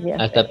 Y tú decías,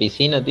 Hasta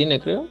piscina tiene,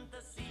 creo.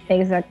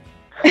 exacto.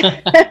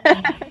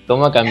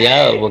 ¿Cómo ha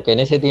cambiado? Porque en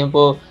ese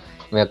tiempo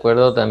me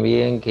acuerdo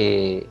también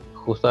que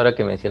justo ahora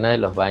que mencionas de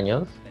los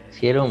baños,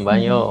 sí era un Ujú.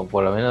 baño,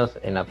 por lo menos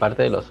en la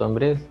parte de los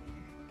hombres,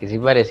 que sí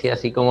parecía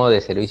así como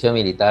de servicio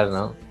militar,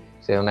 ¿no?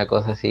 O sea, una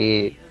cosa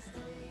así,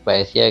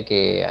 parecía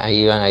que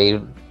ahí iban a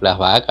ir las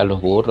vacas,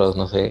 los burros,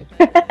 no sé.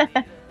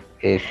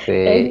 Y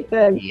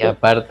Exacto.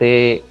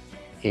 aparte,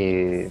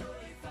 eh,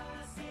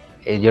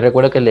 yo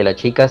recuerdo que el de las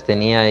chicas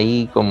tenía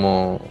ahí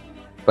como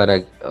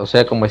o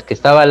sea, como es que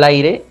estaba al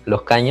aire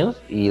los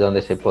caños y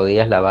donde se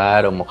podías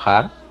lavar o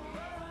mojar.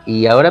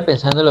 Y ahora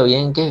pensándolo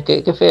bien,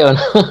 qué feo, ¿no?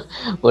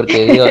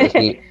 Porque digo,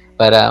 si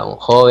para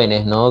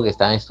jóvenes, ¿no? Que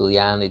están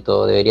estudiando y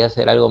todo, debería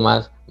ser algo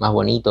más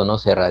bonito, ¿no?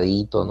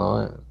 Cerradito,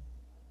 ¿no?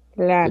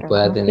 Que Claro,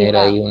 pueda más tener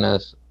ahí privado.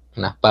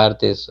 unas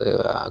partes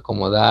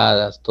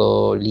acomodadas,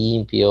 todo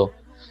limpio,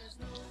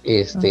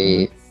 Ujú.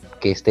 que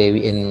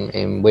esté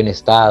en buen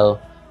estado,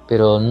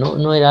 pero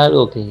no era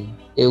algo que,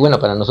 bueno,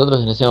 para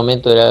nosotros en ese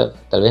momento era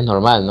tal vez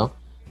normal, ¿no?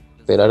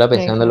 Pero ahora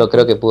pensándolo Exacto.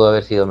 creo que pudo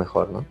haber sido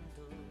mejor, ¿no?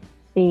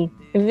 Sí.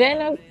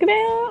 Bueno,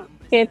 creo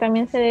que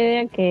también se debe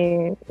a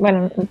que,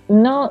 bueno,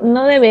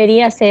 no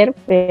debería ser,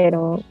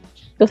 pero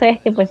tú sabes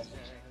que pues,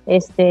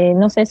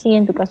 no sé si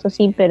en tu caso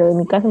sí, pero en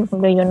mi caso, por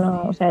ejemplo, yo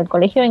no, o sea, el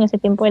colegio en ese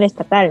tiempo era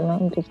estatal, ¿no?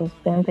 Entonces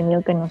tengo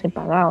entendido que no se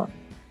pagaba.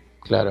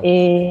 Claro.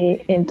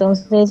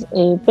 Entonces,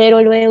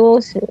 pero luego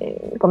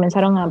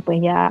comenzaron a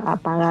pues ya a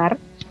pagar,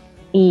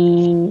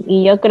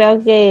 y yo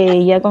creo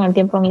que ya con el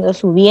tiempo han ido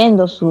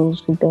subiendo su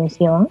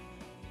pensión,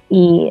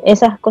 y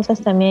esas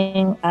cosas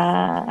también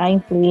ha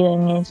influido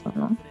en eso,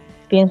 ¿no?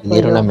 Pienso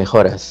Dieron las yo.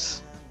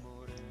 mejoras.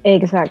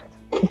 Exacto.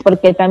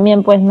 Porque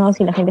también, pues, no,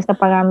 si la gente está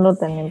pagando,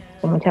 también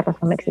con mucha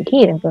razón va a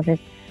exigir. Entonces,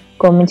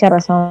 con mucha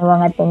razón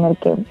van a tener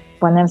que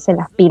ponerse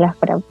las pilas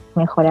para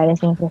mejorar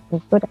esa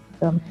infraestructura.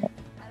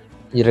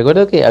 Y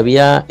recuerdo que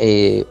había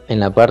en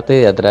la parte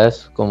de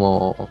atrás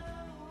como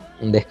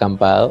un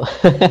descampado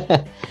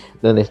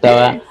donde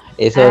estaba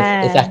esas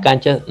Ah,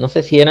 canchas, no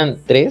sé si eran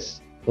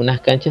 3,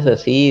 unas canchas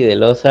así de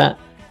losa,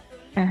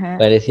 ajá.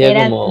 parecía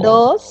Eran como,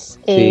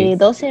 sí,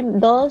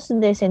 dos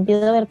de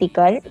sentido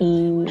vertical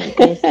y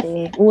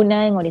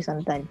una en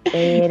horizontal.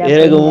 Era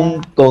era pues como ya.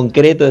 un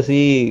concreto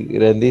así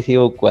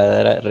grandísimo,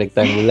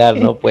 rectangular,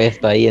 ¿no?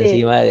 Puesto ahí Sí,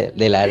 encima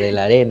de la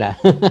arena.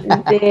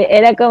 sí,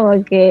 era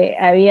como que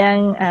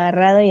habían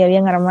agarrado y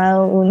habían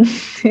armado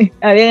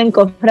habían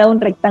comprado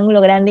un rectángulo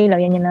grande y lo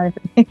habían llenado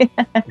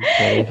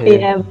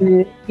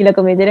Parece, y lo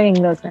convirtieron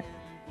en losa.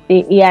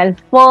 Sí, y al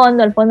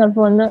fondo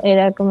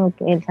era como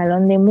que el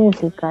salón de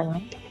música, ¿no?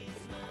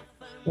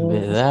 Sí,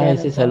 ¿verdad? Ese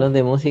recuerdo. salón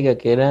de música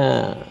que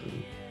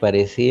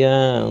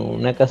parecía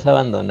una casa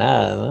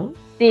abandonada, ¿no?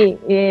 Sí,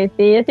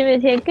 sí, yo siempre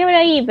decía, ¿qué habrá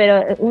ahí?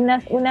 Pero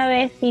una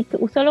vez, sí,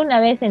 solo una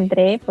vez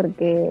entré,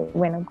 porque,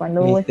 bueno,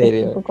 cuando hubo este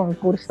Misterio. tipo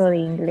concurso de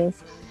inglés,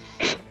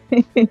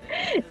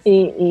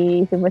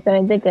 y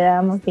supuestamente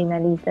quedábamos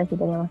finalistas y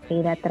teníamos que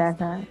ir atrás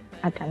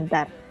a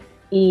cantar.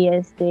 Y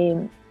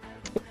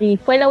y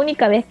fue la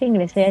única vez que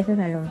ingresé a ese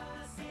salón.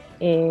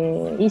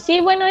 Y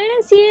sí, bueno,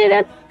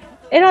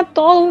 era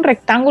todo un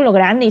rectángulo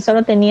grande, y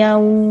solo tenía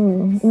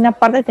una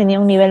parte tenía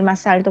un nivel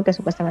más alto que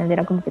supuestamente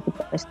era como que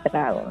tipo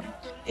estrado, ¿no?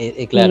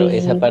 Claro,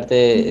 esa Y parte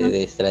de, ujú.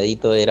 de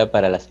estradito era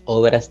para las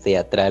obras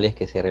teatrales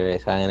que se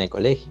realizaban en el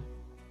colegio.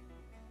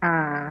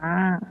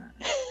 Ah.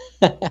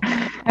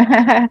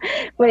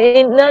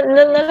 Pues,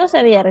 no lo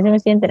sabía, recién me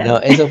estoy No,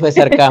 enterando. eso fue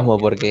sarcasmo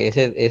porque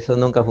eso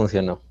nunca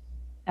funcionó.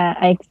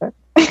 Exacto.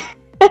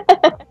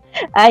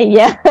 Ay,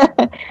 ya.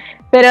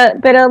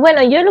 Pero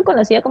bueno, yo lo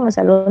conocía como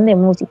salón de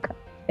música,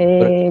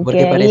 que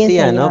Porque ahí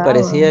parecía, ¿no? enseñábamos.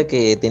 Parecía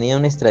que tenía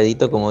un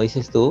estradito, como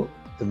dices tú,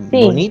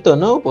 Sí, bonito,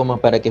 ¿no? Como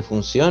para que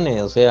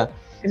funcione, o sea,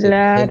 se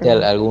presente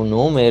claro. algún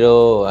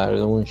número,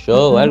 algún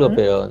show, algo, Ujú.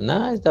 pero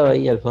nada, estaba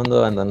ahí al fondo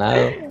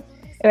abandonado.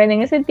 Bueno,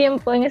 en ese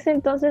tiempo, en ese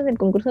entonces, el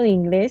concurso de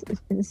inglés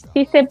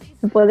sí se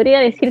podría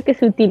decir que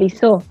se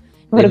utilizó,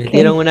 Le porque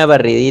metieron una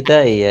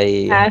barridita y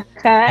ahí...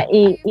 ajá,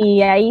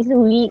 y ahí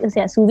o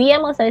sea,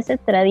 subíamos a ese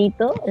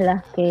estradito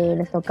las que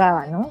les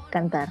tocaba, ¿no?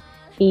 Cantar.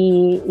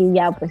 Y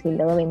ya, pues, y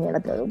luego venía el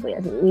otro grupo y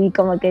así. Y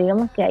como que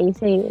digamos que ahí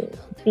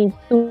sí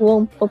tuvo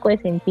un poco de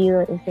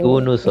sentido Tuvo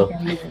un uso. ese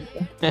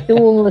ambiente.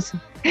 Tuvo un uso.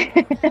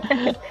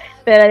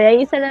 Pero de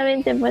ahí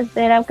solamente, pues,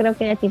 era, creo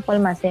que era tipo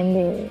almacén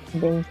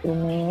de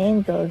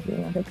instrumentos y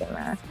no sé qué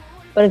más.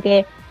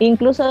 Porque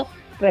incluso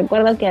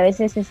recuerdo que a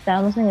veces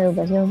estábamos en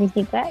educación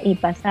física y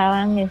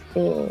pasaban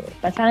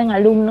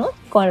alumnos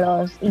con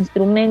los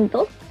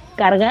instrumentos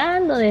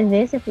cargando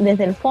desde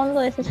el fondo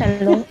de ese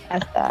salón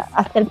hasta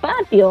el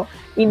patio,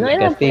 y no El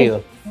era pues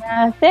castigo.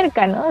 nada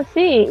cerca, ¿no?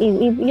 Sí,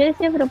 y yo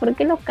decía, pero ¿por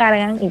qué lo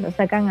cargan y lo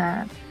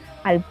sacan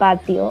al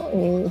patio,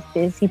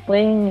 si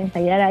pueden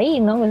ensayar ahí,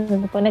 ¿no? Pues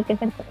se supone que es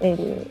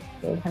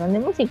el salón de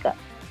música,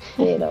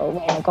 pero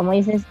bueno, como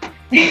dices,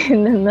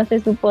 no se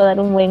supo dar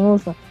un buen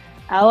uso.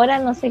 Ahora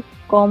no sé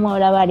cómo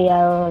habrá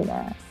variado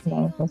la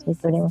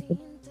infraestructura.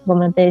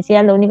 Como te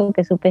decía, lo único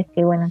que supe es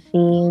que, bueno, sí,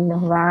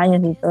 los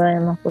baños y todo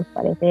además pues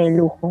parece de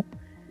lujo,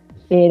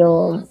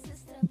 pero,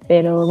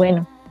 pero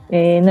bueno,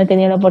 no he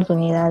tenido la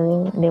oportunidad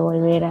de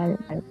volver al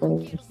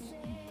colegio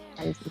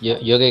a visitar.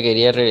 Yo que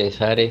quería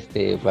regresar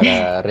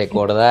para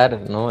recordar,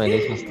 ¿no? En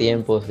esos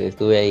tiempos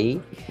estuve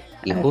ahí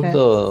y Ajá.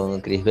 justo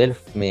Crisbel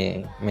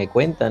me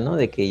cuenta, ¿no?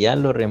 De que ya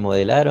lo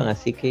remodelaron,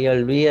 así que ya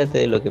olvídate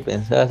de lo que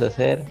pensabas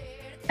hacer.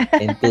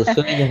 En tus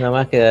sueños nada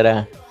más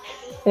quedará.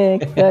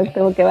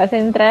 Exacto, porque vas a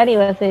entrar y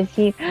vas a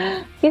decir, "¡Ah!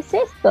 ¿qué es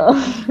esto?"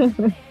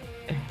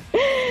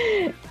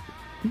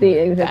 Sí,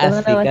 exacto, no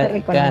lo Casi, vas a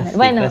reconocer. casi,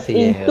 Bueno, casi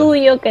llego.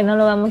 intuyo que no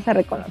lo vamos a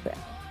reconocer,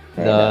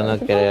 No, pero no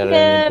creo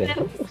realmente.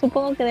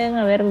 supongo que deben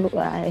haber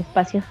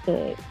espacios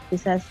que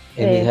quizás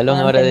En mi salón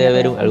puedan ahora debe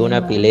tener haber la alguna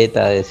misma.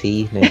 pileta de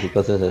cisnes y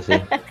cosas así.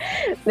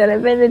 De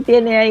repente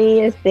tiene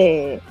ahí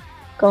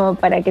como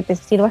para que te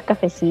sirvas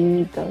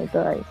cafecito y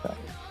todo eso.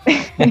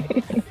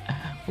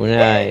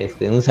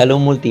 Un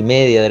salón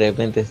multimedia de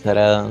repente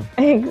estará.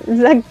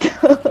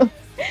 Exacto.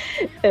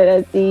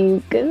 Pero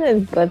sí, qué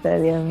esas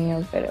cosas, Dios mío,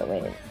 pero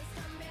bueno.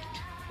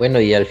 Bueno,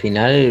 y al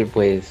final,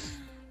 pues,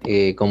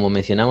 como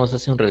mencionamos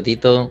hace un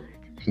ratito,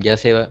 ya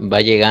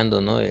va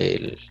llegando, ¿no?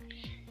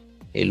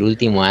 El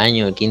último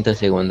año, el quinto de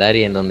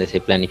secundaria, en donde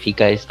se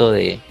planifica esto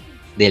del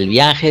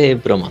viaje de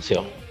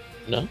promoción,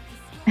 ¿no?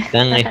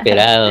 Tan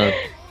esperado,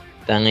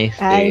 tan Ay,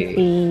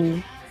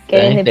 sí, que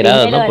tan desde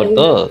esperado, primero ¿no? Por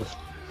algunos, todos.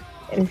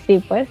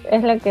 sí, pues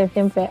es lo que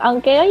siempre,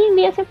 aunque hoy en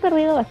día se ha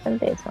perdido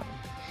bastante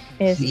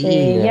eso.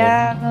 Sí, la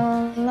Ya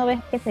verdad. no ves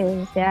que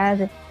se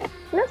hace.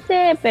 No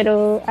sé,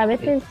 pero a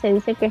veces se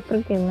dice que es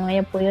porque no hay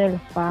apoyo de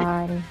los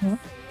padres, ¿no? Creo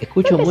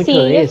Escucho que mucho sí,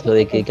 yo de eso, de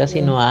siento que que casi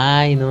sí. no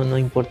hay, no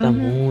importa Ujú.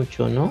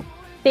 mucho, ¿no?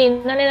 Sí,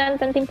 no le dan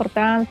tanta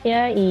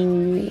importancia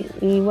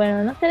y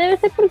bueno, no sé, debe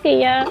ser porque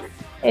ya,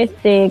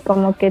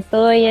 como que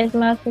todo ya es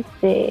más, un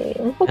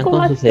Están poco con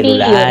más sus frío,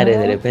 celulares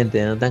de ¿no?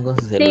 repente, ¿no? Están con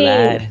sus Sí,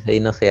 celulares, ahí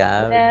no se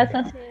habla. la sociedad está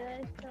un poco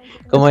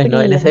más ¿Cómo es, no?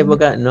 En fría, esa ¿no?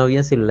 época no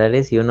había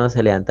celulares y uno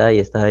se levantaba y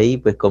estaba ahí,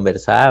 pues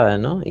conversaba,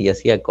 ¿no? Y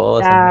hacía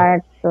cosas, ¿no? Y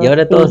Exacto,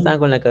 ahora todos sí. están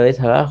con la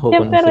cabeza abajo, Se ha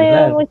con el perdido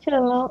celular. mucho,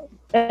 ¿no?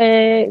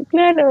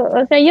 Claro,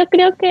 o sea, yo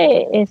creo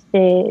que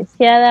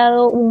se ha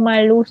dado un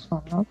mal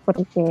uso, ¿no?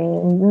 Porque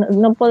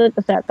no puedo,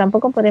 o sea,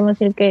 tampoco podemos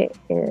decir que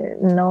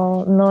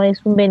no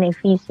es un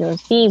beneficio.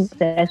 Sí, o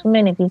sea, es un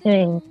beneficio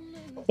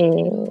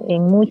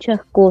en muchas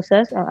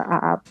cosas,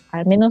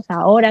 al menos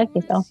ahora que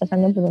estamos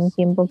pasando por un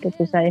tiempo que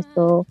tú sabes,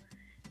 todo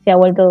se ha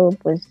vuelto,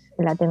 pues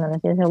la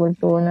tecnología se ha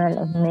vuelto uno de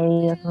los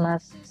medios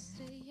más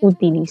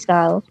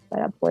utilizados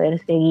para poder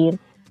seguir,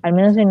 al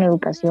menos en la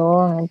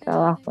educación, en el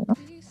trabajo, ¿no?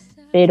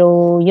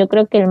 Pero yo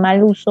creo que el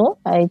mal uso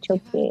ha hecho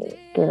que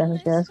la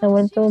sociedad se ha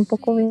vuelto un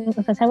poco,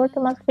 o sea, se ha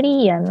vuelto más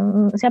fría,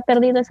 ¿no? Se ha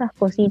perdido esas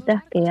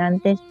cositas que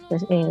antes,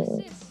 pues,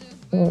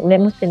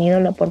 hemos tenido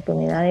la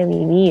oportunidad de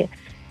vivir.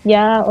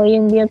 Ya hoy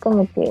en día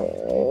como que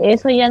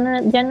eso ya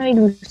no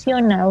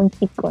ilusiona a un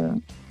chico, ¿no?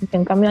 Porque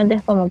en cambio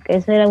antes como que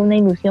esa era una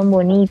ilusión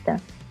bonita,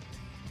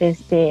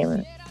 este,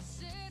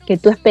 que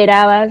tú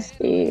esperabas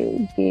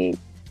que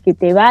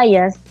te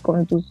vayas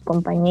con tus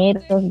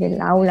compañeros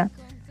del aula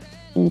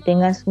y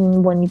tengas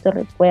un bonito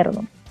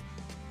recuerdo.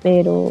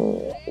 Pero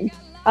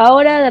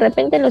ahora de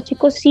repente los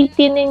chicos sí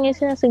tienen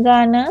esas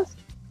ganas,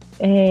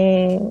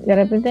 de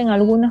repente en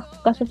algunos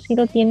casos sí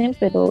lo tienen,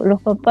 pero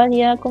los papás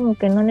ya como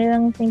que no le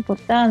dan esa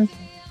importancia.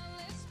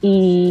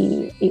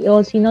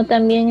 O si no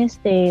también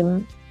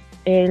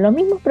los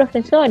mismos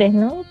profesores,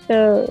 ¿no?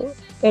 Pero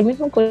el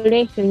mismo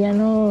colegio ya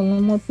no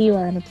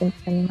motiva de repente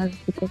también a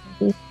los chicos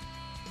así.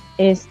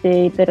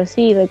 Pero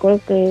sí,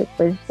 recuerdo que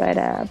pues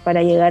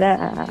para llegar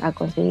a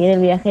conseguir el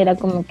viaje era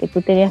como que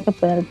tú tenías que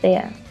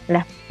ponerte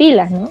las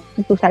pilas, ¿no?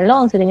 Tu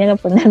salón se tenía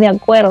que poner de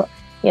acuerdo.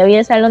 Y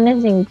había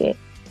salones en que,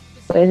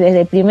 pues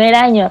desde el primer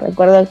año,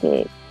 recuerdo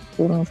que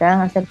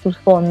comenzaban a hacer sus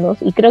fondos,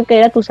 y creo que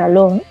era tu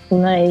salón,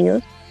 uno de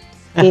ellos,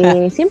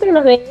 que siempre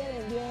los veía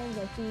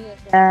vendiendo así,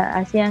 o sea,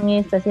 hacían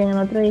esto, hacían el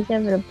otro, y decía,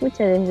 pero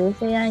pucha, desde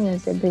ese año,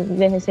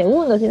 desde el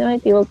segundo, si no me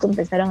equivoco,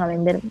 empezaron a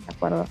vender, me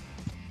acuerdo,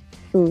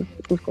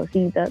 sus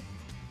cositas.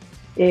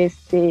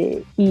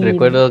 Y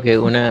Recuerdo que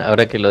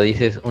ahora que lo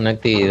dices, una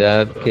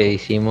actividad que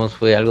hicimos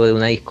fue algo de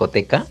una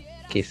discoteca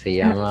que se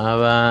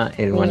llamaba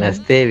El sí,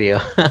 Monasterio,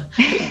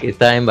 que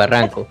estaba en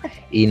Barranco.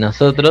 Y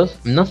nosotros,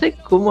 no sé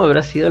cómo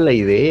habrá sido la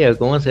idea,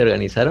 cómo se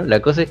organizaron. La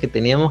cosa es que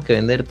teníamos que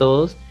vender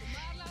todos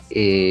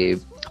eh,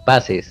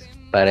 pases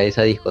para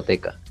esa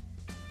discoteca.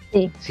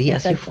 sí, Sí,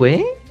 así exacto.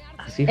 fue.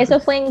 Así fue. Eso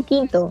fue en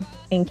quinto,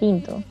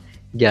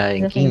 Ya,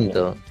 en eso fue en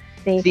quinto. quinto.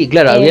 Sí, Sí,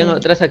 claro, habían em,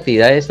 otras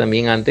actividades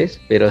también antes,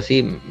 pero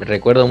sí,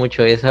 recuerdo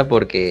mucho esa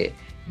porque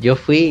yo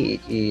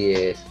fui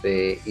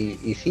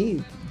y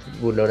sí,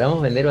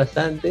 logramos vender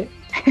bastante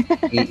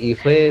y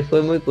fue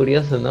muy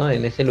curioso, ¿no?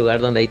 En ese lugar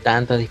donde hay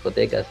tantas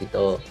discotecas y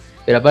todo.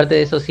 Pero aparte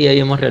de eso sí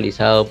habíamos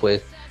realizado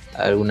pues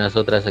algunas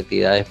otras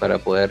actividades para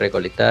poder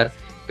recolectar,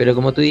 pero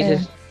como tú eh,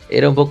 dices,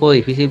 era un poco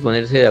difícil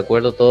ponerse de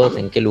acuerdo todos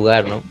en qué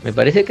lugar, ¿no? Me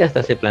parece que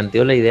hasta se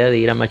planteó la idea de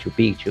ir a Machu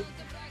Picchu,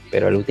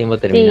 pero al último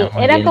sí, terminamos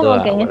era yendo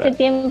como que a en ese volar.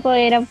 tiempo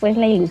era pues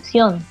la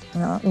ilusión,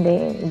 ¿no?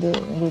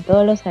 De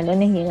todos los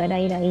salones llegar a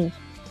ir ahí.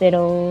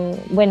 Pero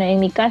bueno, en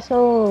mi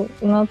caso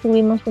no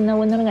tuvimos una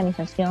buena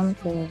organización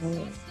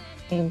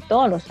en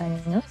todos los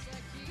años.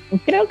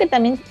 Creo que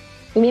también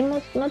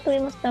no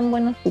tuvimos tan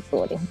buenos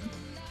tutores.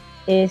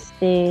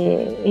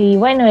 Y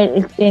bueno,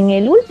 en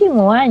el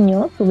último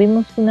año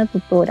tuvimos una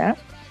tutora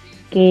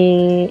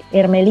que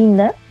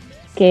Hermelinda,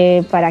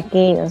 que para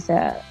qué, o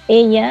sea,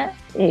 ella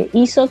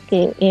hizo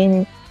que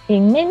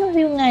en menos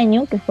de un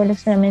año, que fue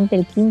solamente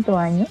el quinto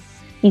año,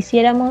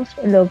 hiciéramos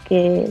lo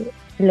que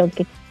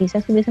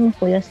quizás hubiésemos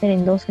podido hacer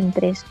en 2 o en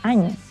 3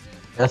 años.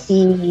 Es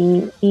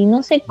Y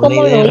no sé una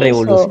cómo idea lo hizo.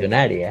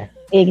 revolucionaria.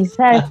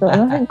 Exacto,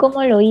 no sé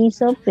cómo lo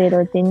hizo,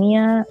 pero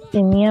tenía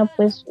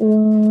pues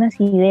unas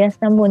ideas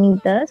tan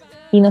bonitas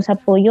y nos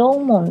apoyó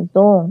un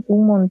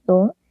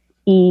montón.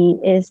 Y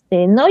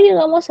no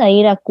llegamos a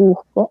ir a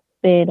Cusco,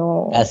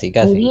 pero Casi,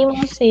 casi.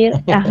 pudimos ir,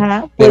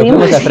 ajá, Pero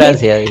pudimos fuimos a ir,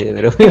 Francia, dice,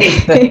 pero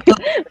fuimos a...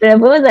 pero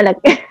fuimos a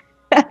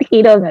a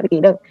Girón, a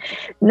Girón.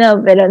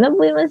 No, pero no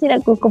pudimos ir a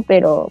Cusco,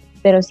 pero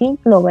sí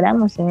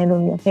logramos tener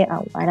un viaje a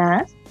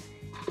Huaraz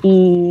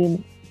y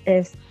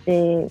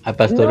a no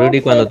Pastoruri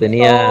fue cuando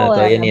tenía toda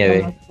todavía la nieve.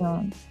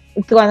 promoción.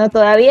 Cuando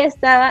todavía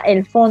estaba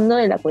el fondo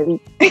de la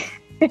cuevita,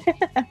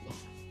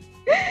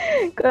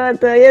 cuando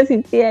todavía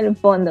existía el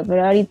fondo,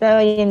 pero ahorita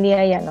hoy en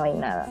día ya no hay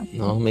nada.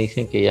 No, me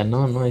dicen que ya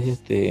no, no es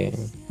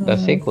está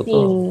seco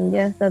todo. Sí,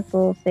 ya está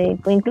todo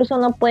seco. Incluso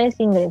no puedes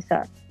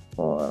ingresar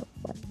por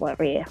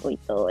riesgo y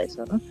todo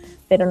eso, ¿no?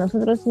 Pero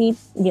nosotros sí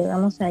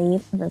llegamos a ir,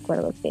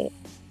 recuerdo que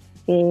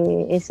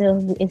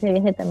ese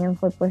viaje también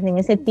fue pues en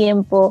ese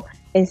tiempo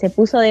se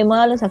puso de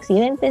moda los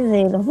accidentes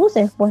de los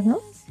buses, pues, ¿no?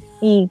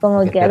 Y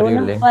como Qué que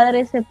algunos terrible.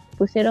 padres se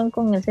pusieron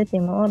con ese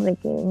temor de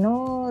que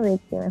no, de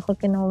que mejor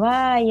que no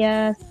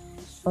vayas,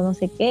 o no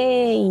sé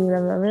qué, y bla,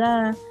 bla,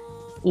 bla.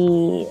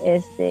 Y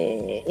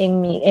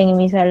en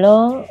mi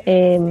salón,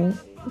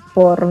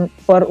 por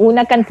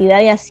una cantidad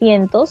de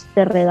asientos,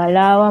 te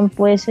regalaban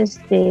pues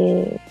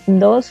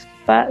no,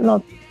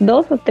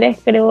 2 o 3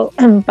 creo,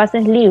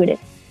 pases libres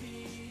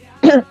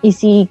y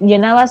si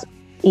llenabas,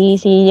 y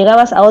si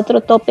llegabas a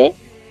otro tope,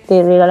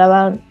 te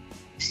regalaban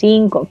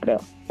 5, creo.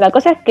 La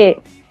cosa es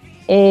que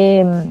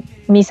eh,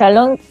 mi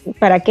salón,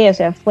 ¿para qué? O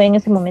sea, fue en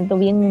ese momento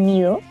bien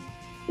unido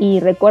y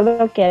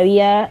recuerdo que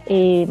había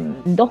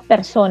 2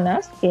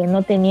 personas que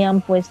no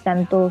tenían pues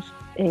tantos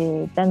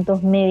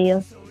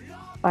medios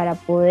para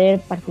poder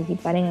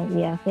participar en el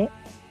viaje.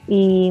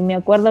 Y me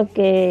acuerdo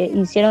que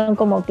hicieron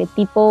como que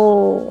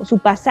tipo su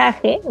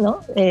pasaje, ¿no?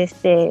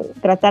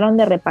 Trataron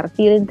de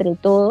repartir entre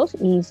todos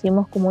y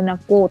hicimos como una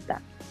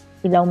cuota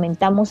y la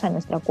aumentamos a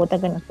nuestra cuota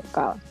que nos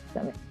tocaba,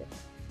 justamente.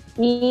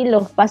 Y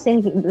los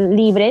pases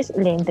libres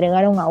le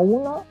entregaron a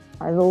uno,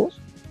 a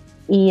dos,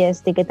 y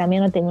que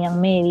también no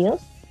tenían medios.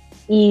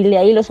 Y de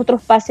ahí los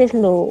otros pases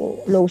lo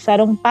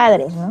usaron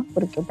padres, ¿no?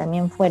 Porque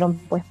también fueron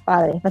pues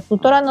padres. La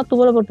tutora no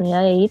tuvo la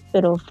oportunidad de ir,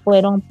 pero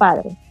fueron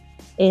padres.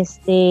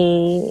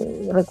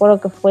 Recuerdo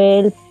que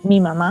fue mi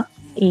mamá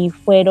y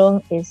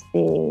fueron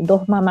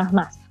 2 mamás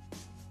más.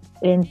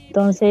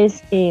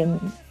 Entonces,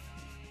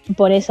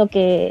 por eso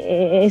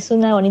que es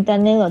una bonita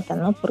anécdota,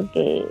 ¿no?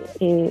 Porque,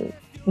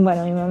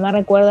 bueno, mi mamá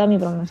recuerda mi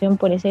promoción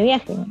por ese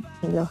viaje, ¿no?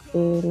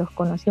 Y los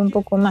conocí un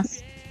poco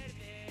más.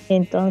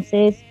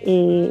 Entonces,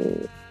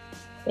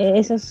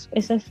 eso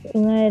es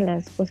una de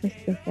las cosas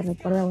que se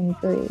recuerda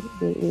bonito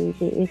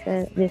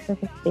de esas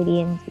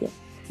experiencias.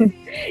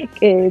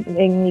 Que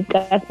en mi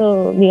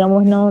caso,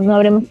 digamos, no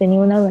habremos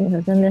tenido una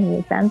organización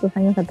desde tantos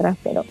años atrás,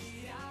 pero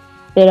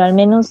al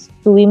menos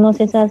tuvimos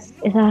esas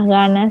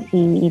ganas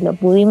y lo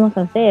pudimos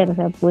hacer, o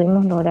sea,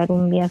 pudimos lograr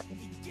un viaje.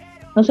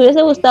 Nos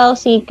hubiese gustado,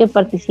 sí, que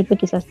participe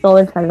quizás todo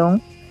el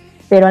salón,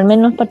 pero al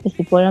menos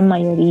participó la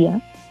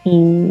mayoría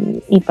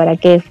y para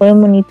que fue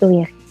un bonito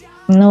viaje.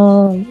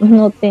 No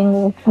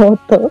tengo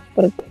fotos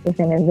porque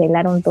se me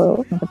desvelaron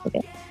todos, no sé por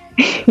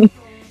qué.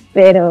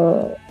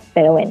 pero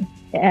bueno,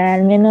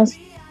 al menos,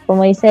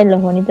 como dice,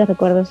 los bonitos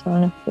recuerdos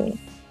son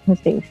los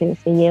que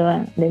se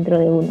lleva dentro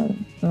de uno,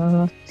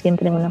 no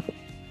siempre en una foto.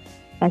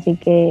 Así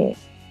que,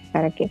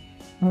 ¿para qué?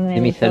 De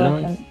Me mi gustó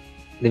salón, bastante.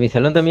 de mi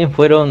salón también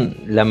fueron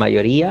la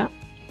mayoría,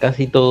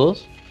 casi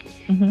todos,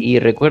 Ujú. y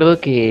recuerdo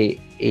que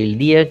el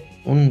día,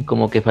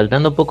 como que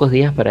faltando pocos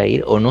días para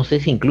ir, o no sé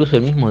si incluso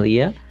el mismo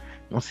día,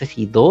 no sé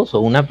si dos o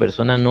una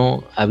persona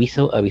no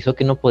avisó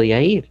que no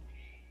podía ir.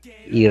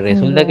 Y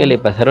resulta que Ya. le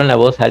pasaron la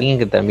voz a alguien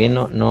que también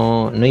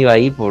no iba a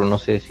ir por, no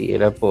sé si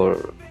era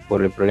por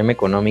el problema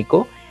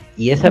económico.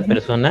 Y esa Ujú.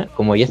 persona,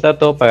 como ya estaba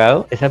todo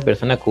pagado, esa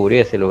persona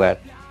cubrió ese lugar.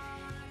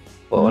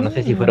 O no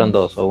sé si fueron Mm.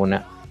 dos o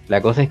una.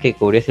 La cosa es que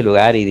cubrió ese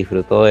lugar y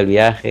disfrutó del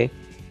viaje.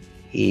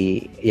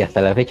 Y hasta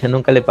la fecha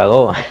nunca le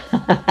pagó.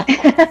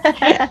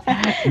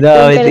 No,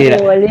 Nunca le mentira.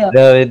 devolvió.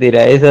 No,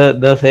 mentira. Eso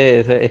no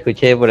sé, eso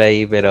escuché por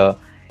ahí, pero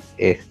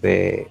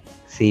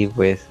sí,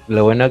 pues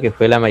lo bueno que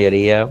fue la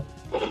mayoría.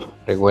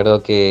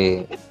 Recuerdo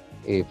que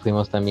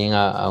fuimos también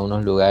a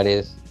unos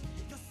lugares.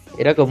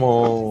 Era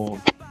como,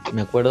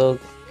 me acuerdo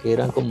que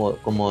eran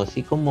como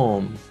así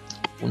como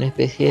una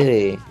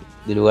especie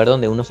de lugar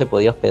donde uno se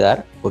podía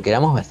hospedar, porque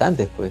éramos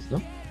bastantes, pues,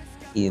 ¿no?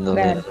 Y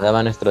donde Claro. nos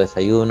daba nuestro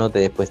desayuno,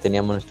 después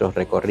teníamos nuestros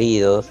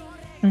recorridos.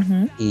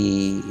 Ujú.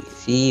 Y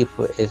sí,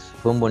 fue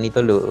un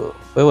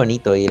fue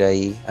bonito ir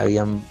ahí,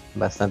 habían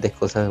bastantes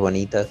cosas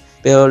bonitas,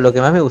 pero lo que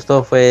más me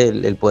gustó fue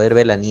el poder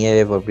ver la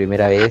nieve por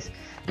primera vez,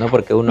 ¿no?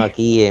 Porque uno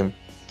aquí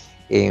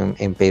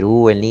en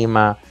Perú, en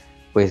Lima,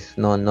 pues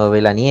no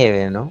ve la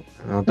nieve, ¿no?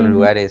 En otros Ujú.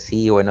 lugares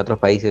sí, o en otros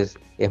países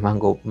es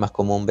más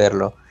común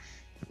verlo.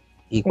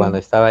 Y cuando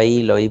Sí. estaba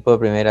ahí, lo vi por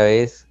primera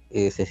vez,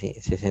 se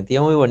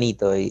sentía muy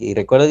bonito. Y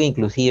recuerdo que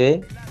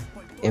inclusive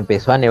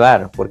empezó a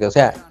nevar, porque, o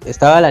sea,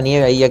 estaba la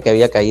nieve ahí ya que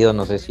había caído,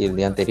 no sé si el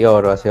día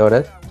anterior o hace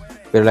horas,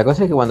 pero la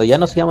cosa es que cuando ya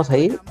nos íbamos a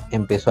ir,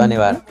 empezó a Ujú.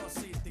 nevar.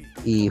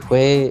 Y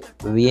fue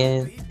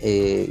bien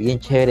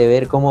chévere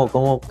ver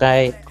cómo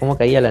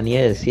caía la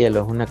nieve del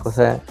cielo. Es una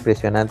cosa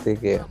impresionante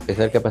que, a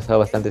pesar que ha pasado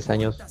bastantes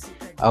años,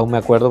 aún me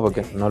acuerdo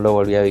porque no lo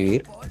volví a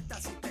vivir.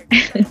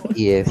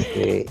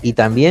 Y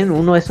también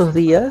uno de esos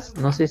días,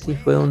 no sé si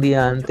fue un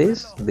día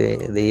antes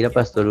de ir a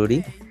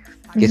Pastoruri,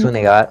 que es Ujú.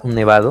 un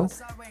nevado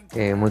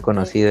muy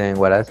conocido en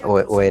Huaraz,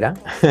 o era.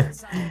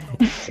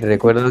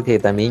 Recuerdo que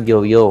también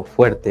llovió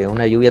fuerte,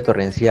 una lluvia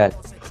torrencial.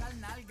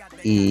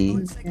 Y,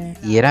 Ya.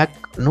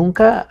 y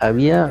nunca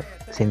había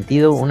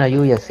sentido una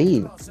lluvia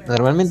así.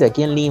 Normalmente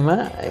aquí en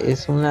Lima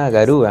es una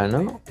garúa,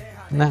 ¿no?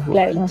 Unas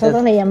Claro, nosotros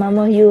gotitas, le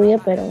llamamos lluvia,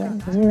 pero bueno,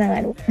 es una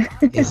garupa.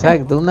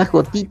 exacto, unas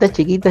gotitas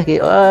chiquitas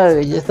que,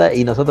 ¡ay, ya está!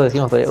 Y nosotros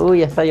decimos, uy,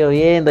 ya está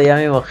lloviendo, ya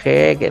me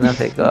mojé, que no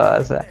sé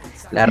cosa.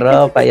 La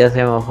ropa ya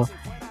se mojó.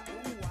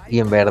 Y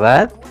en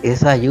verdad,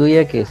 esa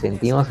lluvia que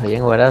sentimos allá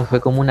en Huaraz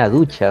fue como una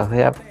ducha, o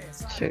sea,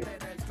 che,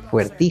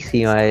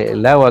 fuertísima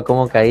el agua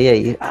como caía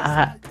y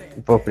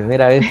por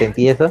primera vez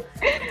sentí eso.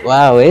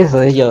 Wow,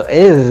 eso es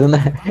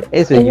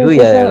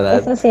lluvia de verdad.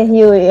 Eso sí es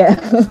lluvia.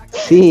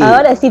 Sí,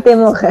 Ahora sí te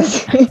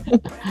mojas.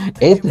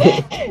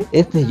 este,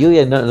 este es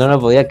lluvia, no lo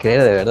podía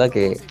creer de verdad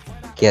que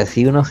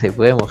así uno se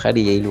puede mojar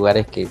y hay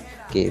lugares que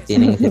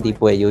tienen ese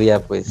tipo de lluvia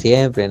pues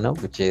siempre, ¿no?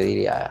 Pues yo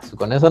diría,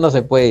 con eso no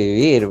se puede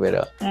vivir,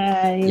 pero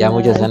Ay, ya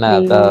muchos se no, han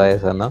adaptado sí. a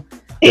eso, ¿no?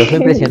 Pero fue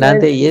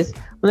impresionante y es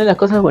una de las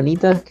cosas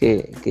bonitas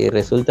que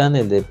resultan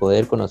el de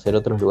poder conocer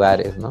otros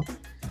lugares, ¿no?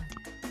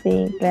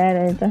 Sí,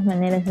 claro, de todas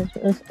maneras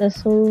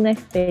es una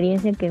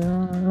experiencia que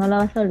no la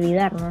vas a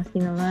olvidar, ¿no? Así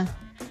nomás.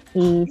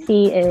 Y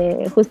sí,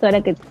 justo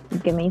ahora que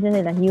me dices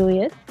de las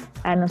lluvias,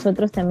 a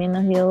nosotros también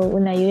nos dio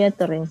una lluvia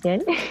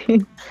torrencial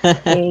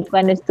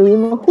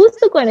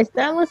justo cuando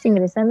estábamos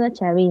ingresando a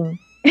Chavín.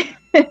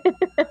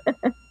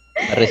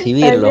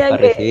 O sea Para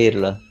que,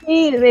 recibirlos.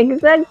 sí,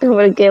 exacto,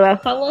 porque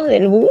bajamos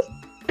del bus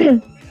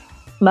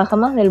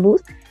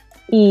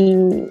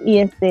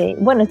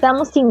bueno,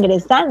 estábamos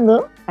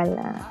ingresando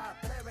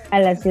a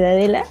la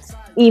ciudadela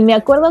y me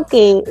acuerdo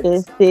que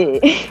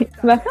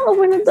bajamos,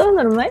 bueno, todo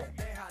normal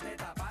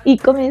y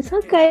comenzó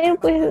a caer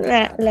pues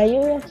la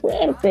lluvia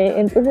fuerte.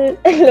 Entonces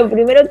lo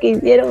primero que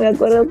hicieron, me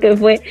acuerdo que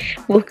fue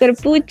buscar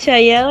pucha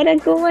y ahora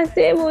cómo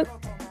hacemos,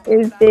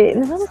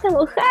 nos vamos a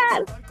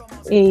mojar.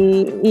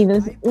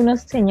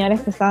 Unos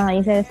señores que estaban ahí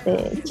dicen,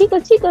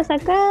 chicos,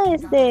 acá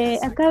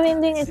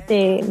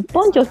venden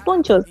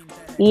ponchos.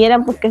 Y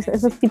eran pues que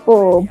esos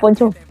tipo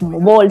ponchos como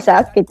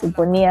bolsas que te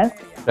ponías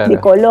de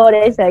Claro.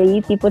 colores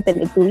ahí, tipo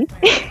Teletubbies.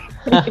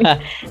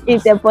 Y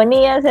te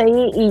ponías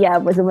ahí y ya,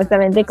 pues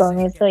supuestamente con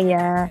eso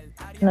ya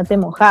no te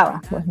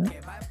mojabas, pues, ¿no?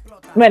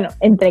 Bueno,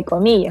 entre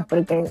comillas,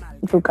 porque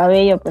tu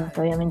cabello, pues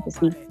obviamente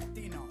sí.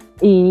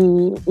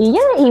 Y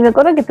me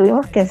acuerdo que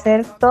tuvimos que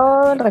hacer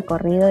todo el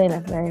recorrido de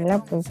la pradera,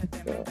 pues,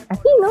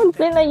 así, ¿no? En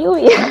plena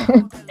lluvia.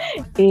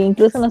 E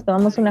incluso nos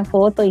tomamos una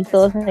foto y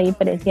todos ahí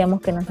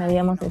parecíamos que nos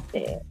habíamos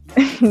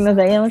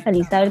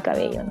alisado el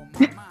cabello, ¿no?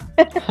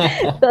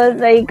 Todos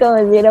ahí como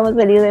si hubiéramos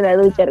salido de la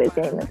ducha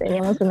recién, ¿no?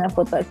 Teníamos una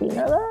foto así,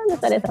 ¿no? ¿Dónde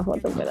está esa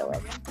foto? Pero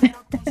bueno.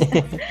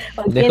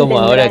 ¿O No es quién como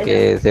tendrá ahora esa?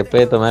 que se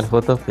puede tomar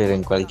fotos, pero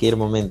en cualquier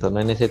momento,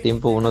 ¿no? En ese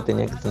tiempo uno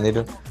tenía que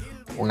tener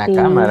una Sí,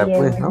 cámara, en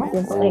pues, ese ¿no?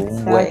 tiempo, O un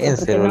exacto, buen porque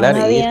celular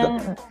y eso.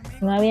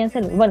 no habían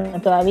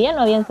bueno, todavía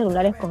no habían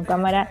celulares con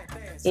cámara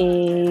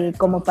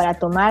como para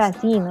tomar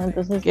así, ¿no?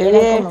 Entonces ¡Qué era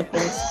viejo! como que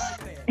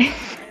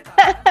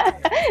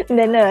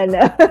No, no, no.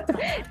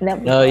 No,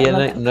 No, ya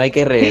no, no hay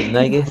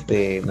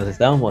que, nos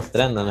estamos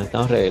mostrando, nos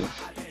estamos revelando.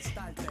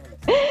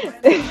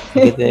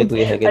 Hay que tener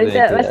cuidado, hay que tener ahorita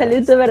va a cuidado.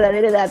 salir tu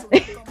verdadera edad.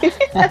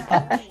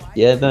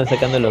 Ya están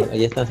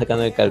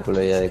sacando el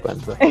cálculo ya de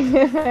cuánto.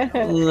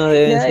 No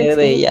deben No, ser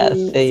de ya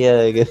sí. sé ya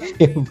de qué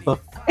tiempo.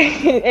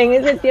 En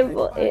ese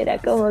tiempo era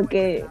como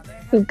que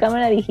su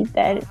cámara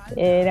digital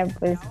era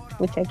pues,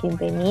 pucha, quien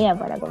tenía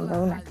para comprar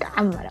una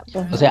cámara.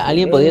 Pues, O sea, ¿no?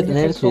 alguien Porque en podía ese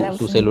tener tiempo era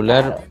su muy caro.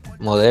 celular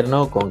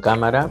moderno con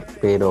cámara,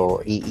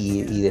 pero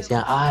y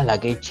decían, la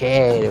qué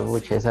chévere,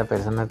 pucha, esa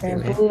persona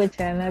Pero, tiene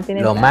pucha, no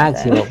tiene lo plata.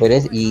 máximo, pero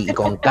y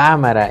con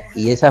cámara,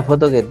 y esa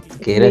foto que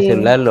era el Sí,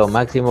 celular, lo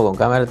máximo con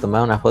cámara,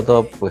 tomaba una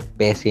foto pues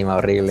pésima,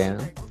 horrible, ¿no?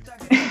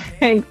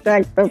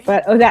 exacto.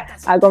 O sea,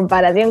 a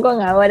comparación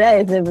con ahora,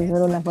 ese pues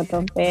era una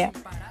foto fea.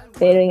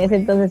 Pero en ese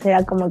entonces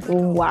era como que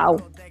un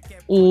wow.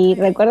 Y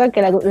recuerdo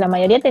que la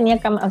mayoría tenía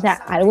cámara, o sea,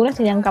 algunos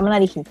tenían cámara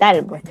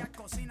digital, pues.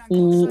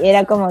 Y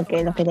era como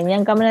que los que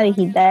tenían cámara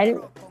digital,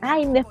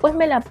 ay, después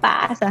me la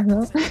pasas,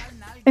 ¿no?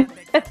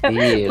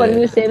 Sí, Por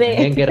mi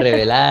tenían que USB.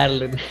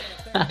 revelarlo.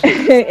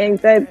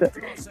 Exacto.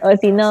 O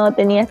si no,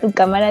 tenías tu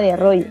cámara de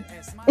rollo.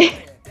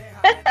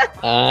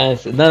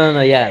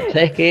 No, ya,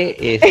 ¿sabes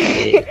qué?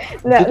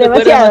 ¿Tú No, te acuerdas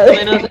más demasiado. o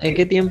menos en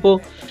qué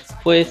tiempo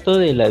fue esto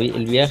de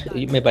el viaje?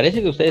 Me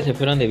parece que ustedes se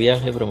fueron de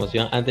viaje de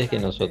promoción antes que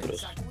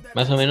nosotros.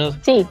 Más o menos,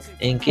 Sí,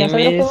 ¿en qué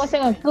nosotros fuimos mes?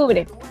 en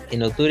octubre,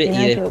 En octubre. si no Y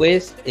me equivoco.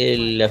 después,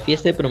 la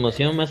fiesta de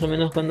promoción, más o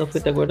menos, ¿cuándo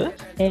fue? ¿Te acuerdas?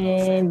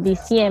 En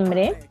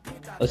diciembre,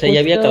 O sea, ya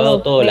había acabado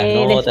justo todo, las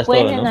fue notas, después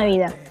todo, de ¿no?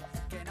 Navidad.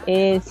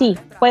 Sí,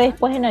 fue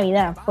después de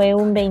Navidad, fue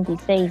un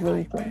 26 de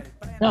diciembre.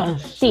 No, Ah,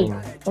 sí,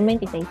 su... un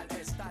 26,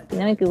 si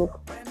no me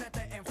equivoco.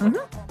 Ujú.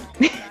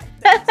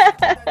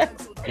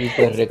 Y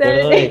pues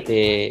recuerdo de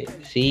que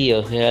sí,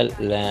 o sea,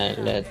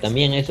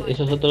 también eso es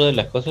otra de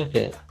las cosas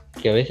que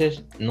a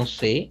veces, no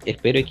sé,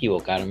 espero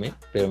equivocarme,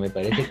 pero me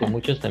parece que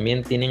muchos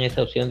también tienen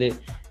esa opción de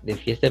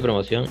fiesta de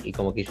promoción y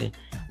como que dicen,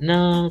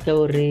 no, qué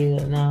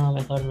aburrido, no,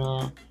 mejor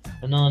no,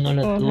 no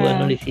lo tuve, no lo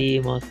Ajá,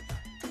 hicimos,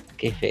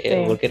 qué feo,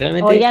 sí. porque O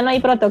realmente ya no hay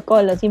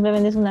protocolo,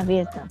 simplemente es una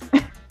fiesta.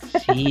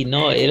 sí,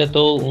 no, era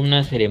todo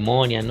una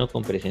ceremonia, ¿no?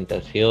 Con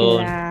presentación.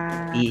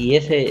 La... Y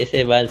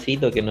ese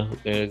valsito que nos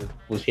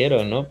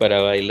pusieron, ¿no?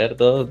 Para bailar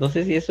todos. No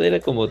sé si eso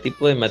era como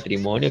tipo de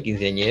matrimonio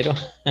quinceañero.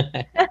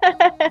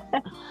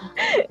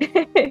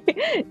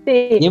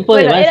 Sí, ¿Tiempo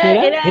de bueno, vals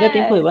era? ¿Era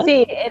tiempo de vals?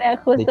 sí, era De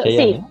justo,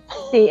 Chayanne, sí, ¿no?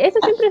 sí, eso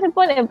siempre se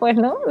pone, pues,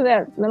 ¿no? O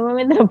sea,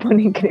 normalmente lo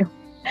ponen, creo.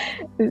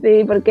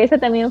 Sí, porque eso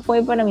también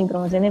fue para mi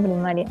promoción de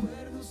primaria.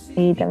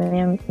 Y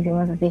también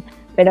hicimos así.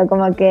 Pero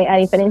como que a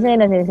diferencia de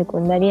las de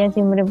secundaria,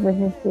 siempre pues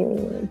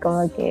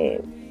como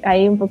que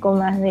hay un poco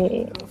más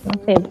de, no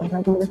sé, pues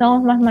 ¿no? Como que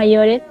somos más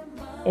mayores,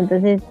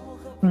 entonces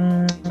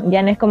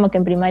ya no es como que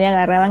en primaria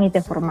agarraban y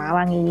te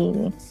formaban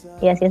y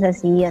hacías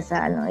así, así,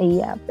 ¿no? Y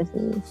ya, pues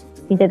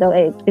si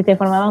te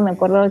formaban, me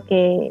acuerdo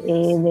que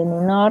de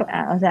menor,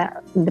 o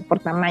sea, por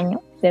tamaño,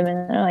 de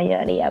menor a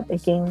mayor, y ya,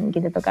 pues quien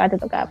te tocaba,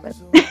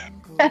 pues.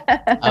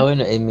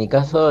 Bueno, en mi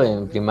caso,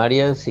 en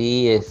primaria,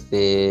 sí,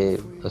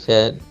 o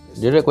sea,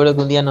 yo recuerdo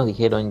que un día nos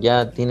dijeron,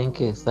 ya tienen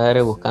que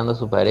estar buscando a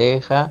su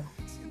pareja.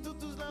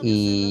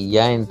 Y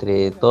ya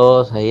entre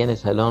todos ahí en el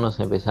salón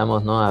nos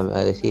empezamos, ¿no? A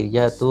decir,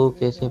 ya tú,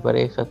 que es mi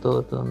pareja,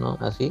 tú, ¿no?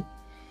 Así.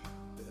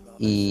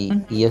 Y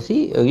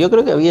así, yo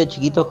creo que había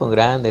chiquitos con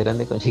grandes,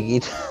 grandes con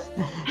chiquitos.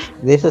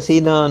 De eso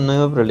sí no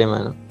hubo problema,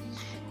 ¿no?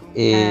 Ah,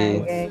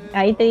 Eh, ok.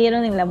 Ahí te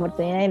dieron la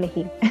oportunidad de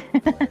elegir.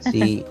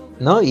 sí,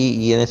 ¿no?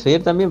 Y en el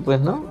Soyer también, pues,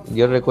 ¿no?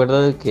 Yo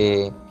recuerdo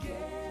que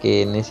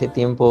en ese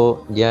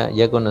tiempo ya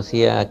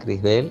conocía a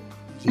Crisbel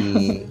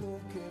y,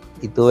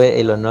 y tuve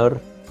el honor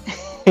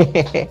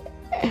El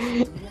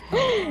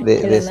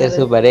de ser honor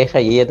su de...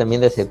 pareja y ella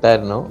también de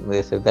aceptar, ¿no? De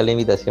aceptar la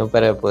invitación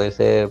para poder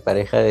ser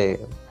pareja de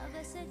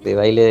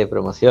baile de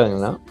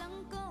promoción, ¿no?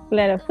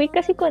 Claro, fui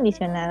casi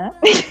condicionada.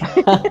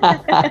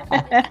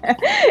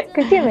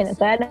 Casi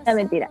amenazada, no,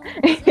 mentira.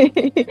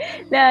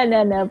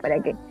 No, ¿para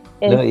qué?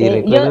 No, y Yo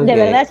recuerdo de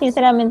verdad, que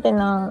sinceramente,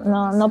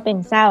 no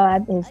pensaba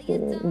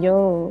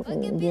yo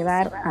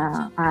llevar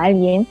a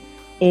alguien.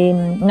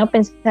 No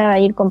pensaba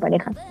ir con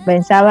pareja,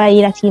 pensaba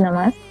ir así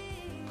nomás.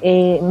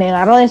 Me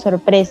agarró de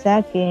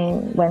sorpresa que,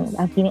 bueno,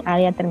 al fin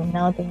había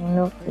terminado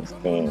teniendo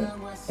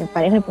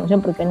pareja de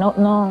promoción porque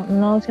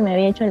no se me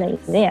había hecho la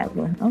idea,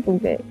 pues, ¿no?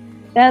 Porque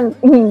ya,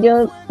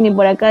 yo ni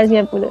por acá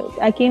decía, pues,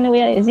 ¿a quién le voy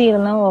a decir,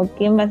 no? ¿O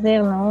quién va a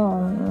ser,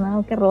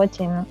 no, qué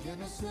roche, ¿no?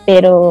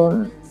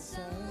 Pero,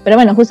 pero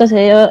bueno, justo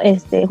se dio,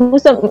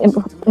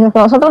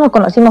 nosotros nos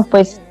conocimos,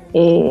 pues,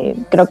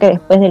 creo que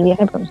después del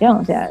viaje de promoción,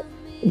 o sea,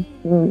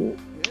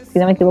 si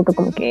no me equivoco,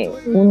 como que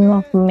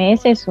unos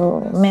meses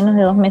o menos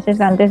de 2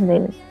 meses antes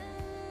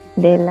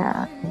de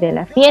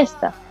la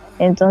fiesta.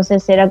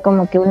 Entonces era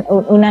como que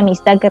una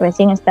amistad que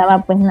recién estaba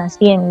pues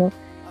naciendo.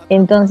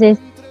 Entonces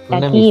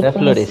una aquí amistad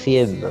pues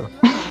floreciendo.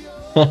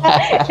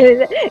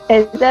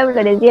 está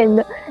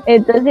floreciendo.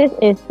 Entonces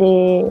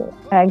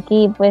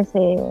aquí pues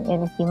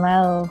el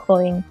estimado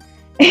joven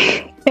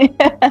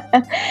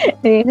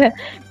Y dijo,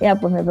 ya,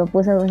 pues me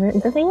propuso,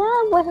 entonces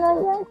ya, pues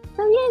no, ya,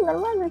 está bien,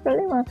 normal, no hay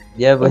problema.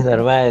 Ya, pues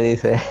normal,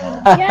 dice.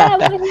 Ya,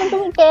 pues no se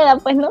me queda,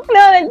 pues no,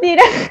 no,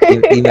 mentira.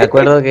 Y me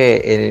acuerdo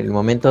que en el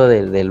momento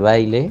del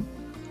baile,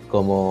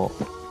 como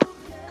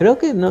creo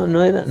que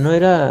no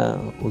era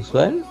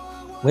usual.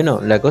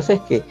 Bueno, la cosa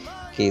es que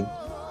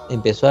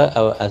empezó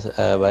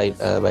a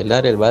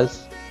bailar el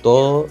vals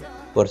todo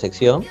por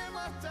sección.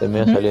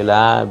 Primero salió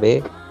la A,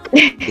 B,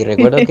 y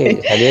recuerdo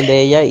que salió el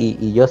de ella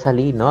y yo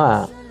salí, ¿no?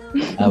 A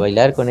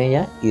bailar con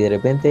ella y de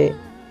repente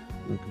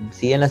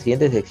siguen las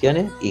siguientes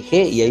secciones y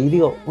G, y ahí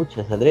digo,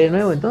 pucha, ¿saldré de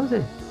nuevo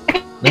entonces?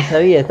 No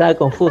sabía, estaba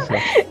confuso,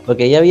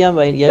 porque ya había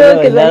bailado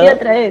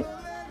otra vez.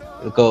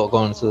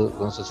 con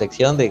su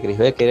sección de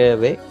Crisbé, que era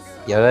B,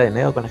 y ahora de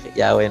nuevo con la G.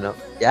 Ya bueno,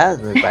 ya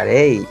me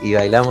paré y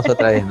bailamos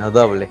otra vez, no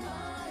doble.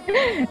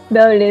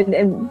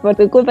 Doble, por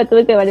tu culpa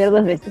tuve que bailar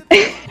 2 veces.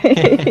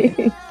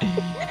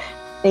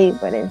 Sí,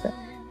 por eso.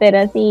 Pero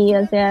sí,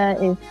 o sea,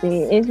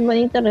 es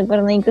bonito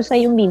recuerdo. Incluso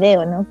hay un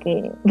video, ¿no?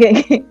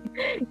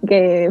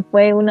 Que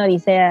fue una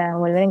odisea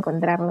volver a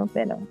encontrarlo,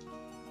 pero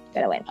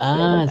bueno.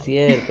 Ah,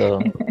 cierto.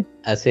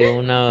 Hace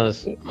unos,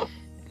 Sí,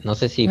 no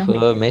sé si unos fue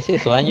meses.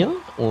 meses o años,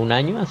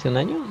 hace un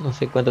año, no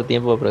sé cuánto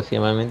tiempo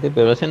aproximadamente,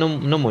 pero hace no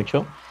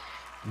mucho.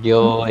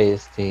 Yo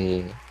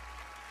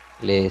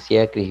le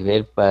decía a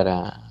Crisbel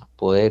para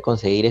poder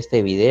conseguir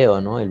este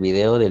video, ¿no? El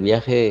video del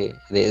viaje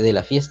de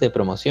la fiesta de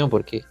promoción,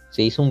 porque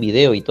se hizo un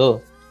video y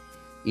todo.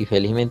 Y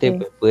felizmente Sí.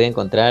 pues, pude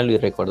encontrarlo y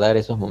recordar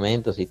esos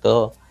momentos y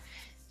todo.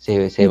 Se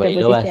Y te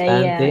bailó pusiste ahí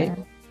bastante.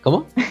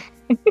 ¿Cómo?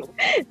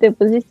 te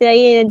pusiste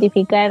ahí a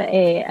identificar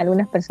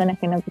algunas personas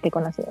que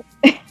conocías.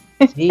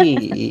 Sí,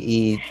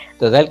 y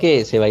total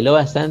que se bailó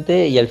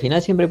bastante y al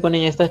final siempre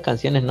ponen estas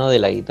canciones, ¿no? De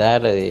la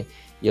guitarra, de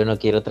yo no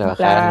quiero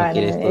trabajar, no Claro,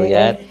 quiero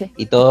estudiar,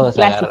 y todos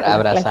clásico, los clásicos.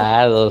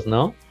 abrazados,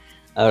 ¿no?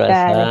 Claro,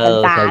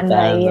 Abrazados, saltando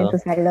ahí en saltando. tu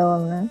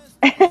salón, ¿no?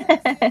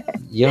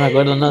 Yo me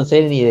acuerdo, no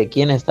sé ni de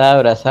quién estaba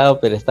abrazado,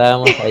 pero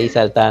estábamos ahí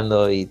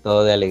saltando y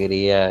todo de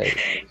alegría.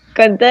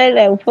 Con toda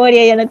la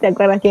euforia ya no te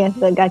acuerdas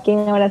a quién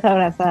habrás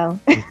abrazado.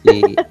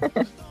 Y,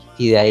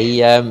 y de ahí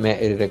ya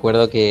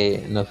recuerdo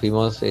que nos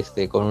fuimos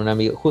con un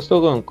amigo,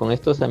 justo con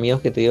estos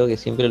amigos que te digo que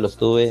siempre los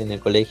tuve en el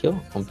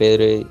colegio, con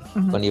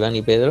Ujú. con Iván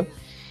y Pedro,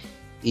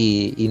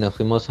 y nos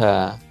fuimos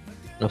a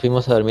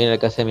dormir en la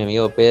casa de mi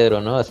amigo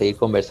Pedro, ¿no? A seguir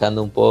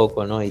conversando un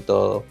poco, ¿no? Y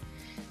todo.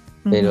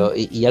 Ujú. Pero,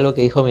 y algo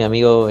que dijo mi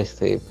amigo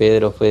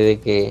Pedro fue de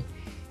que,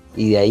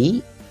 y de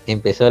ahí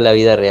empezó la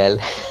vida real.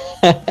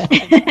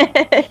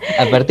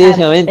 A partir de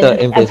ese momento A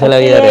empezó la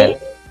partir vida de real.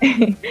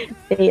 ahí,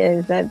 sí,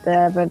 exacto,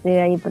 a partir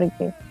de ahí,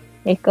 porque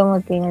es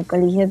como que en el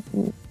colegio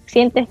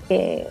sientes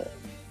que,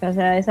 o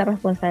sea, esa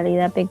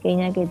responsabilidad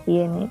pequeña que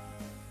tiene,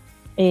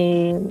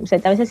 o sea,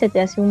 a veces se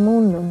te hace un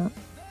mundo, ¿no?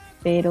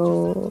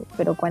 Pero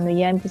cuando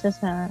ya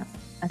empiezas a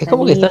Es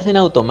como que salir. estás en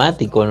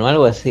automático, ¿no?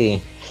 Algo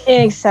así.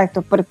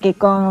 Exacto, porque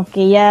como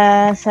que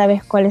ya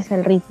sabes cuál es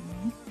el ritmo,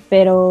 ¿no?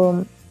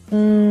 Pero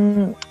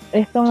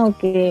es como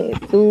que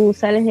tú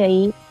sales de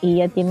ahí y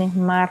ya tienes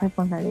más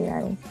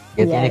responsabilidades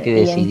Ya tienes que y ya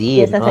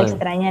decidir, empiezas a ¿no?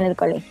 extrañar el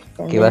colegio,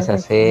 te Qué vas empiezas a a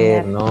hacer,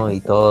 extrañar. ¿no?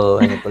 Y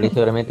todo. En el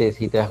colegio realmente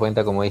sí te das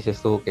cuenta, como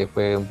dices tú, que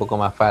fue un poco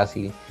más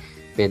fácil,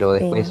 pero Sí,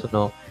 después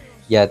uno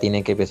ya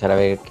tiene que empezar a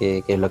ver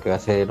qué es lo que va a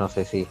hacer, no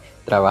sé si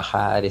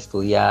trabajar,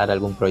 estudiar,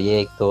 algún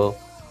proyecto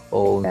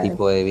o un exacto.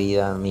 tipo de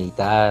vida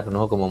militar,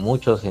 ¿no? Como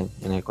muchos en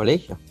el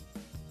colegio.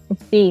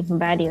 Sí,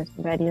 varios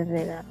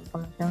de la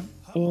formación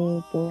que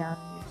han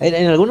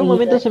En algunos seguido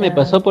momentos se me esa.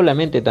 pasó por la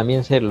mente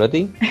también serlo, ¿a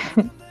ti?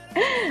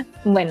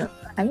 Bueno,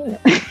 a mí no.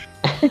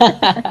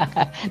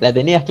 La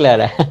tenías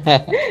clara.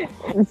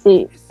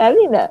 Sí, a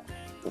mí no.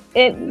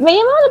 Me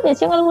llamaba la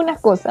atención algunas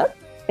cosas,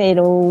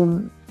 pero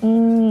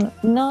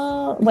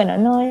no, bueno,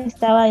 no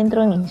estaba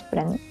dentro de mis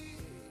planes.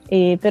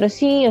 Pero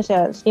sí, o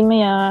sea, sí me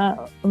llama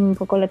un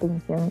poco la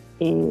atención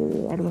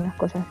algunas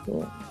cosas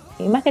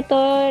y más que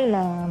todo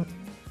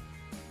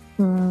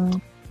mm,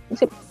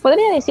 se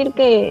podría decir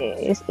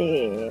que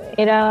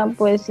era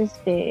pues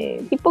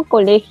tipo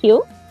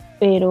colegio,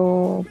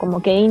 pero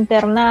como que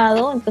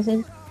internado,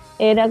 entonces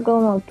era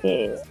como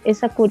que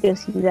esa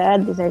curiosidad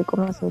de saber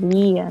cómo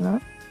sería, ¿no?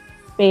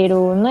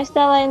 Pero no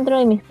estaba dentro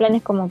de mis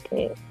planes como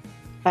que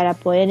para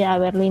poder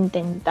haberlo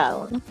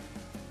intentado, ¿no?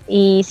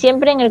 Y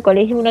siempre en el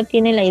colegio uno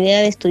tiene la idea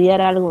de estudiar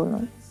algo,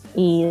 ¿no?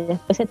 Y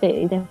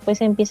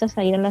después empiezas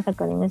a ir a las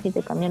academias y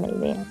te cambia la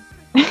idea.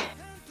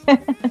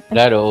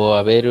 Claro, o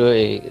a ver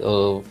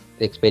o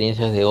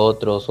experiencias de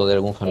otros o de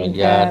algún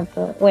familiar,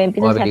 Exacto. O o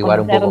empiezas a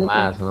averiguar un conocer poco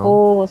más, ¿no?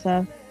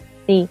 cosas,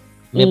 sí.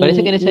 Me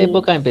parece que en esa Y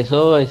época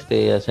empezó a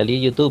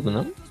salir YouTube,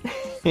 ¿no?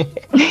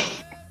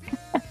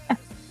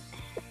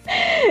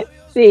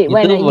 sí,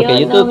 bueno, YouTube, porque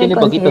yo no YouTube me tiene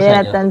poquitos considero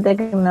años. tan Tiene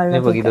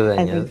tecnológica, poquitos así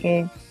años.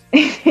 que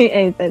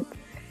exacto.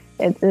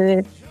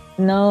 Entonces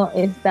no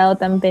he estado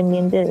tan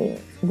pendiente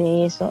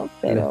de eso, Los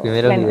pero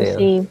primeros bueno, videos.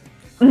 sí.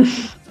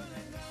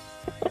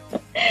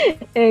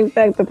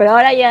 Exacto, pero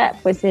ahora ya,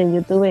 pues en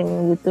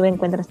YouTube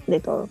encuentras de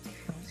todo.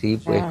 Sí,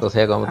 pues, Ya, o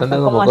sea, como hasta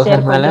tanto cómo como hacer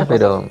cosas malas,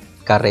 cualquier cosa.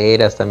 pero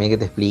carreras también que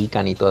te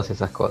explican y todas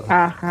esas cosas.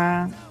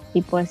 Ajá,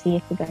 tipo así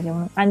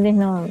explicación. Antes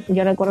no,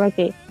 yo recuerdo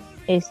que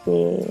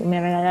me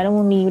regalaron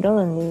un libro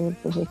donde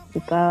pues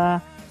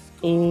explicaba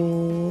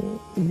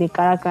de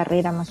cada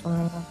carrera más o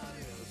menos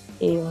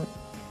eh,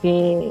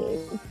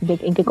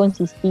 en qué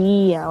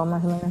consistía o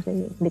más o menos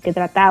de qué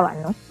trataba,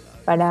 ¿no?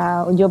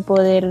 Para yo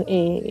poder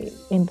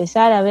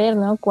empezar a ver,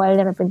 ¿no? Cuál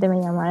de repente me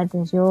llamaba la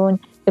atención.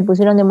 Se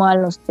pusieron de moda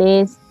los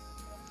test,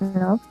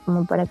 ¿no?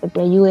 Como para que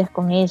te ayudes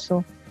con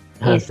eso.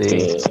 Sí.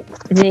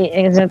 Sí,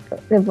 exacto.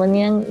 Se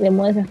ponían de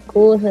moda esas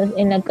cosas.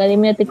 En la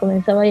academia te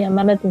comenzaba a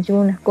llamar la atención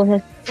unas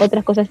cosas,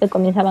 otras cosas te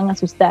comenzaban a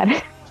asustar.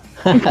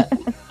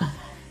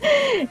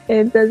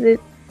 Entonces,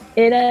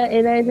 era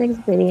esa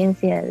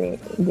experiencia de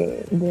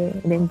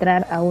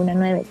entrar a una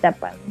nueva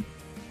etapa, ¿no?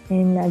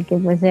 En la que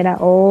pues era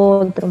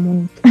otro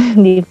mundo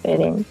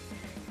diferente.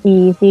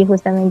 Y sí,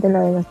 justamente lo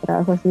de los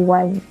trabajos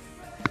igual.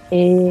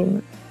 Eh,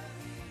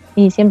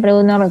 y siempre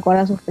uno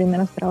recuerda sus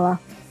primeros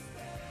trabajos.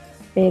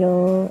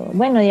 Pero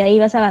bueno, de ahí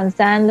vas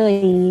avanzando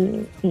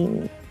y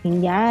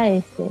ya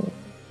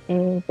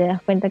te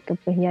das cuenta que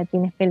pues ya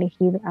tienes que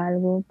elegir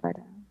algo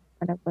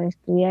para poder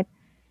estudiar.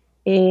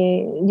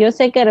 Yo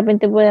sé que de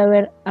repente puede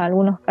haber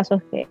algunos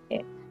casos que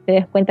te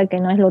des cuenta que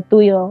no es lo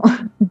tuyo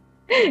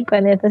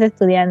cuando estás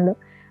estudiando.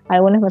 A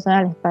algunas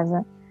personas les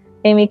pasa.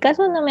 En mi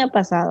caso no me ha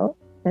pasado,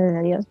 gracias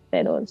a Dios,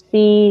 pero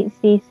sí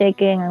sé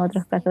que en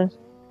otros casos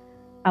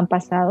han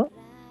pasado.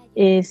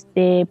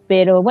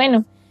 Pero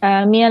bueno,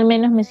 a mí al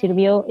menos me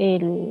sirvió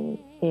el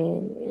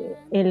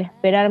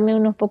esperarme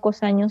unos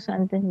pocos años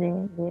antes de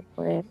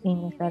poder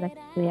ingresar a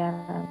estudiar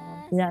a la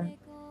universidad.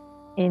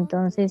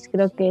 Entonces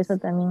creo que eso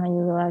también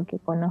ayudó a que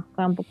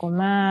conozca un poco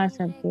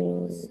más, a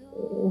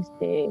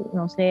que,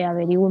 no sé,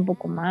 averigüe un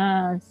poco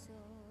más,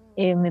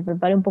 me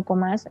prepare un poco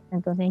más,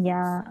 entonces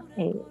ya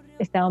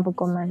estaba un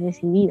poco más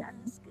decidida,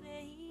 ¿no?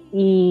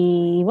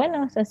 Y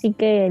bueno, es así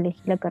que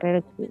elegí la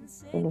carrera que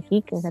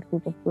elegí, que es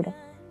arquitectura.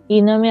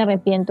 Y no me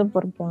arrepiento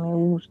porque me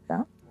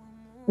gusta.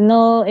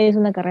 No es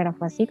una carrera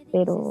fácil,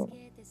 pero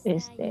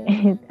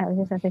a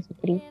veces hace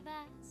sufrir.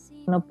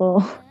 No puedo,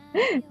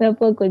 no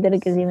puedo ocultar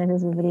que sí me hace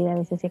sufrir, a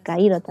veces he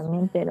caído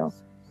también, pero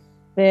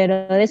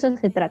de eso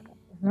se trata,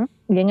 ¿no?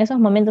 Y en esos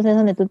momentos es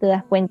donde tú te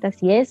das cuenta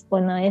si es o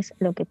no es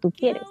lo que tú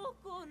quieres.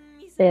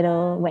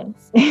 Pero bueno,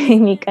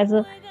 en mi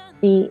caso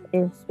sí,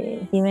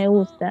 sí me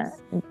gusta,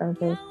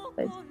 entonces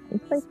pues,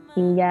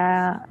 y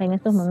ya en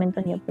estos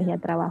momentos yo pues ya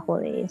trabajo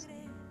de eso.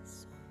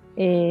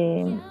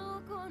 Eh,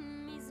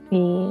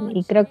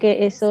 y creo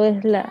que eso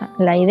es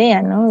la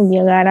idea, ¿no?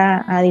 Llegar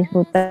a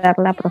disfrutar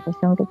la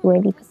profesión que tú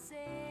eliges.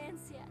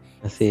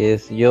 Así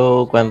es.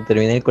 Yo cuando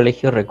terminé el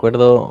colegio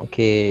recuerdo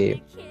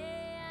que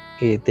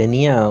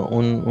tenía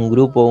un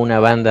grupo, una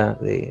banda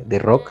de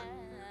rock,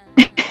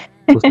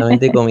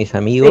 justamente con mis Sí.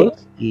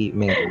 amigos, y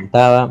me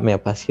encantaba, me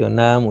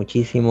apasionaba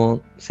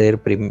muchísimo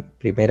ser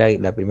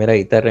la primera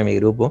guitarra de mi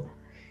grupo,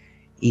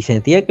 y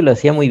sentía que lo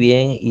hacía muy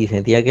bien y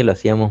sentía que lo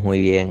hacíamos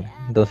muy bien.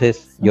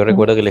 Entonces yo Ujú,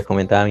 recuerdo que les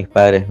comentaba a mis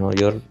padres, ¿no?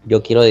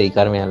 Yo quiero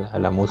dedicarme a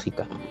la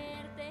música.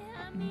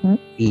 ujú.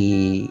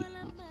 Y,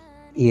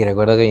 y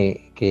recuerdo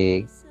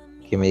que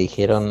me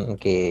dijeron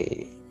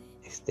que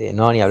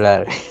no, ni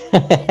hablar.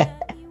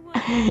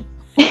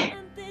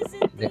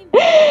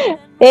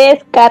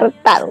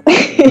 Descartado.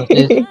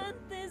 Entonces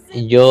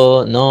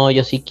yo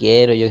sí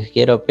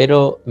quiero,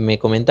 pero me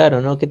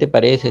comentaron, ¿no? ¿Qué te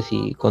parece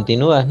si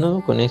continúas,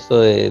 ¿no? Con esto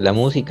de la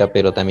música,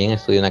 pero también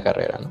estudié una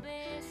carrera, ¿no?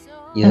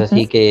 Y es Ujú,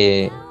 así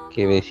que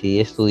decidí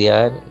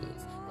estudiar,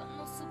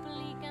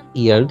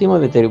 y al último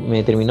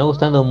me terminó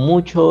gustando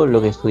mucho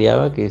lo que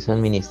estudiaba, que es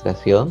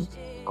administración.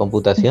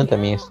 Computación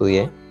también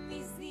estudié,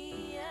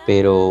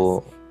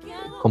 pero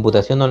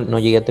computación no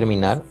llegué a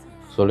terminar,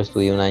 solo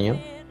estudié un año,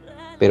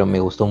 pero me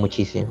gustó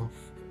muchísimo.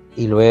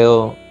 Y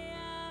luego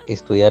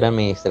estudiar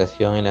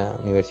administración en la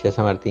Universidad de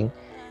San Martín,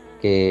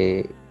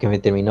 que me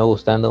terminó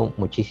gustando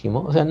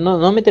muchísimo. O sea,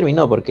 no me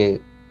terminó porque,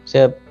 o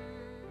sea,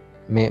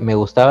 me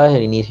gustaba desde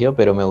el inicio,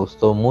 pero me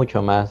gustó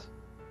mucho más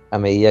a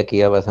medida que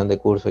iba pasando el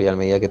curso y a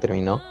medida que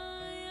terminó.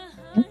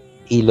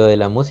 Y lo de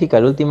la música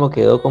al último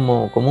quedó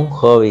como un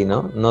hobby,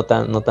 ¿no? No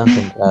tan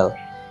centrado.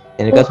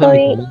 En el un caso de mi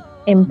hobby familia,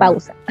 en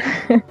pausa,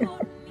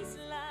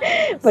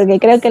 porque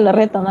creo que lo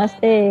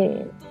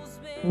retomaste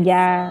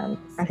ya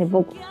hace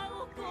poco,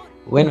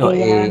 bueno, porque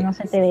ya no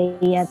se te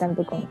veía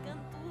tanto con...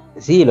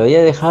 sí, lo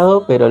había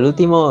dejado, pero al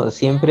último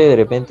siempre de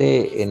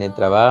repente en el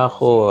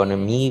trabajo, o en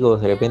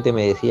amigos, de repente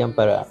me decían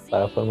para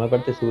formar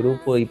parte de su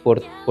grupo, y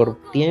por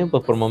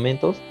tiempos, por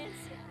momentos,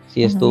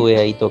 sí Ujú, estuve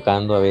ahí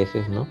tocando a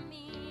veces, ¿no?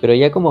 Pero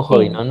ya como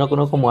hobby, sí, no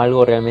como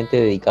algo realmente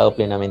dedicado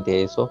plenamente a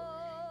eso.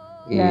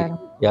 claro.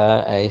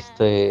 Ya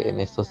en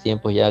estos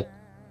tiempos,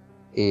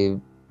 eh,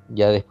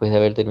 ya después de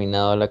haber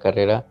terminado la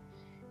carrera,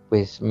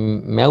 pues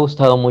me ha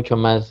gustado mucho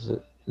más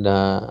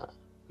la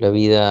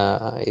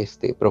vida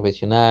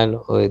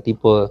profesional, o de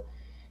tipo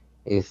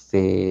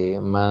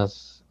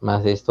más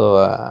de esto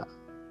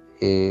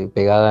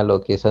pegada a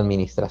lo que es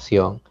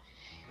administración.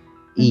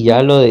 Y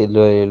ya Ujú, lo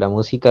de la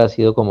música ha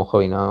sido como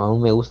hobby, ¿no?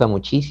 Aún me gusta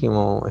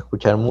muchísimo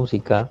escuchar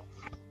música.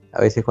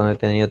 A veces cuando he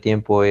tenido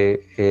tiempo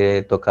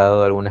he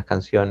tocado algunas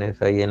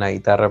canciones ahí en la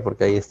guitarra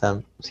porque ahí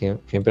están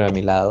siempre a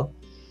mi lado.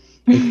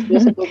 Y justo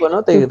hace poco,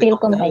 ¿no? Tu Te fiel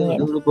comentaba de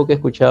compañero. un grupo que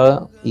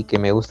escuchaba y que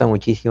me gusta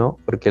muchísimo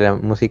porque la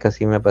música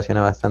sí me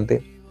apasiona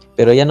bastante,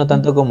 pero ya no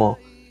tanto como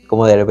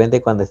de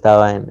repente cuando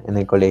estaba en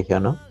el colegio,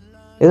 ¿no?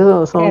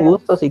 Esos son Claro,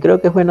 gustos y creo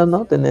que es bueno,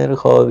 ¿no? Tener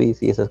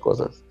hobbies y esas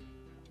cosas.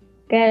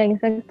 claro,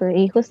 exacto.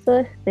 Y justo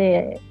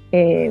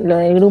lo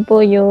del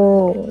grupo,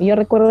 yo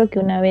recuerdo que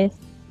una vez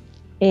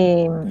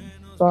eh,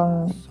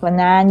 con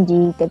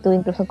Angie, que tú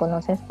incluso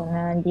conoces, con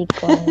Angie,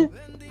 con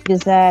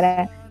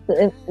Yusara,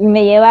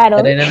 me Sara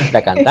llevaron. era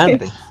nuestra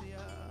cantante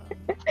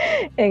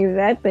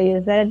Exacto,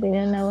 Yusara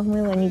tenía una voz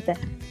muy bonita.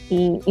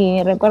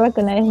 Y recuerdo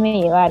que una vez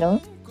me llevaron,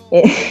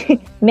 eh,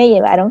 me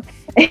llevaron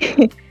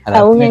a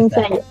a la un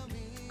fuerza. ensayo,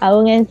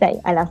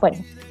 a la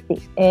fuerza, sí,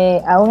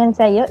 a un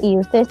ensayo y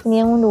ustedes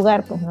tenían un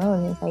lugar, pues, ¿no?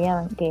 Donde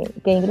ensayaban, que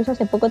incluso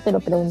hace poco te lo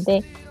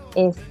pregunté,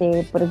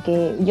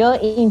 porque yo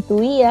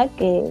intuía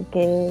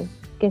que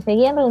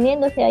seguían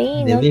reuniéndose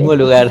ahí, En el ¿no? mismo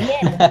lugar.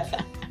 Siguiendo.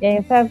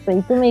 Exacto,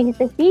 y tú me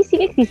dijiste, sí,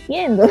 sigue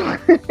existiendo,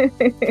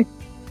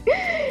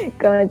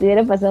 como si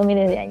hubiera pasado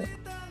miles de años.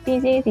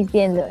 Sí, sigue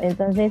existiendo.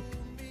 Entonces,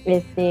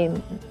 este,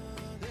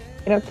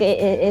 creo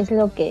que es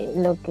lo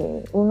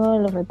que uno de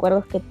los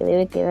recuerdos que te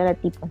debe quedar a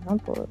ti, pues, ¿no?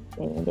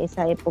 De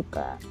esa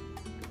época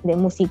de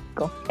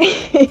músico.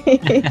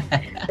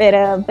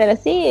 Pero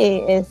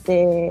sí,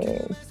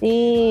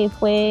 sí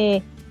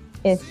fue,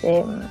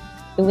 este,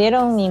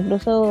 tuvieron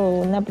incluso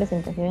una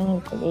presentación en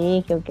el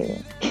colegio que,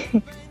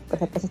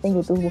 pues acá está en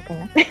YouTube,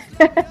 búsquenla.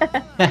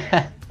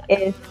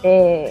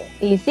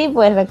 Y sí,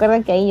 pues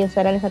recuerdo que ahí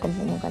Sara les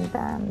acompañó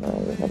cantando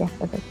y varias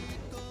cosas.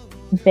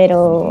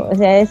 Pero, o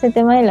sea, ese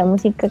tema de la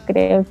música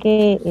creo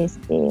que,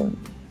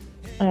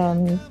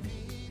 um,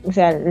 o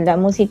sea, la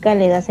música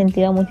le da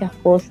sentido a muchas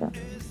cosas.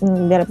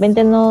 De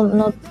repente no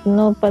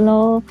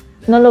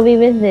lo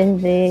vives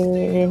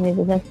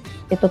desde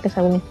que toques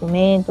algún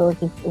instrumento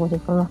o si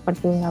formas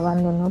parte de una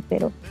banda, ¿no?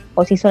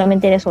 O si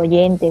solamente eres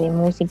oyente de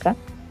música,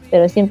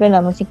 pero siempre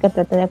la música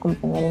trata de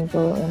acompañar en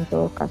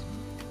todo caso.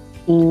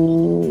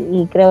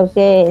 Y creo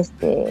que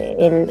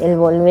el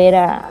volver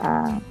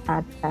a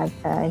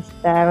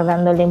estar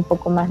dándole un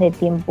poco más de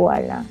tiempo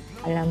a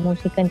la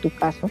música en tu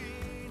caso,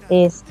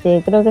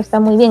 creo que está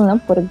muy bien, ¿no?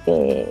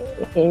 Porque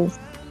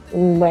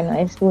bueno,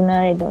 es uno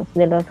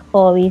de los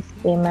hobbies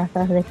que más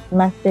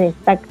te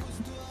destaca.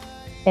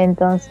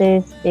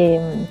 Entonces,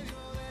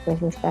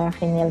 pues está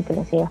genial que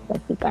lo sigas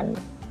practicando.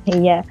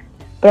 Y ya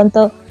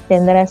pronto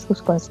tendrás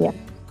sus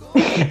conciertos.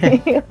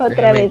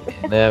 Otra vez.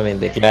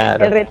 Nuevamente, El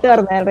claro.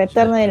 retorno, el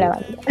retorno de Así la es.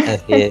 banda.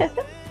 Así es.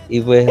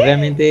 Y pues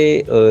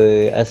realmente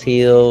ha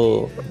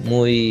sido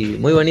muy,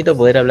 muy bonito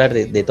poder hablar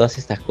de todas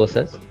estas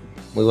cosas.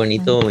 Muy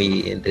bonito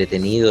y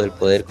entretenido el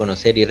poder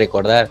conocer y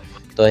recordar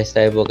toda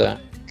esta época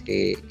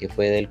que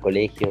fue del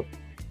colegio.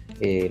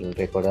 El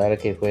recordar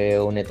que fue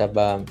una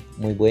etapa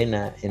muy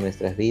buena en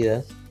nuestras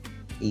vidas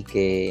y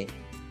que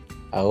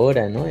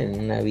ahora, ¿no? En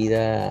una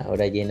vida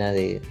ahora llena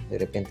de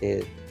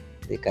repente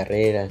de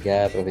carreras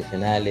ya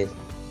profesionales,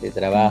 de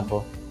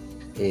trabajo,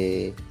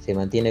 se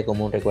mantiene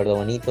como un recuerdo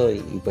bonito y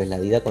pues la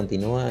vida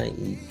continúa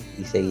y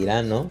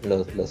seguirán, ¿no?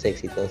 Los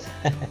éxitos.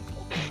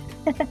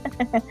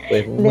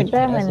 Pues De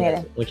todas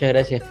maneras. muchas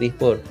gracias Cris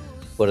por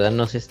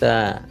darnos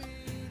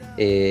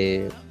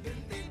eh,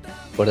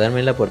 por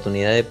darme la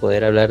oportunidad de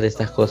poder hablar de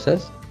estas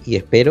cosas y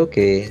espero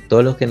que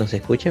todos los que nos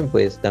escuchen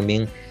pues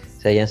también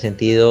se hayan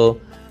sentido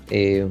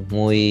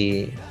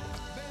muy,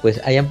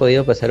 pues hayan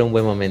podido pasar un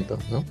buen momento,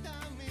 ¿no?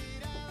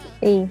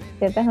 Sí,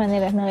 de todas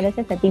maneras, no,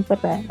 gracias a ti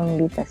por la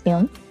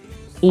invitación.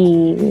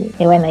 Y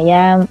bueno,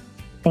 ya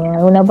en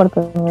alguna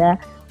oportunidad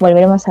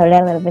volveremos a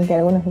hablar de repente de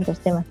algunos de estos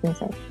temas, quién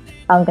sabe.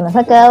 Aunque nos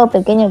ha quedado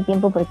pequeño el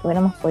tiempo porque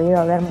hubiéramos podido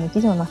hablar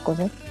muchísimas más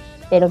cosas,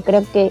 pero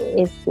creo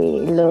que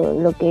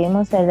lo que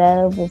hemos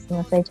hablado pues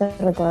nos ha hecho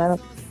recordar,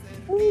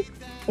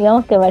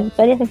 digamos que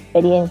varias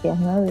experiencias,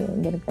 ¿no?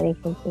 Del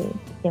colegio que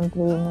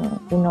siempre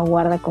uno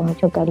guarda con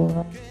mucho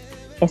cariño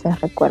esos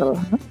recuerdos,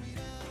 ¿no?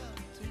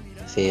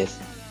 Así es.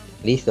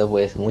 Listo,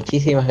 pues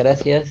muchísimas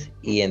gracias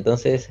y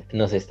entonces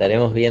nos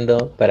estaremos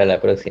viendo para la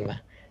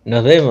próxima.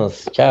 Nos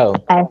vemos, chao.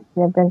 Hasta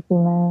la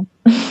próxima.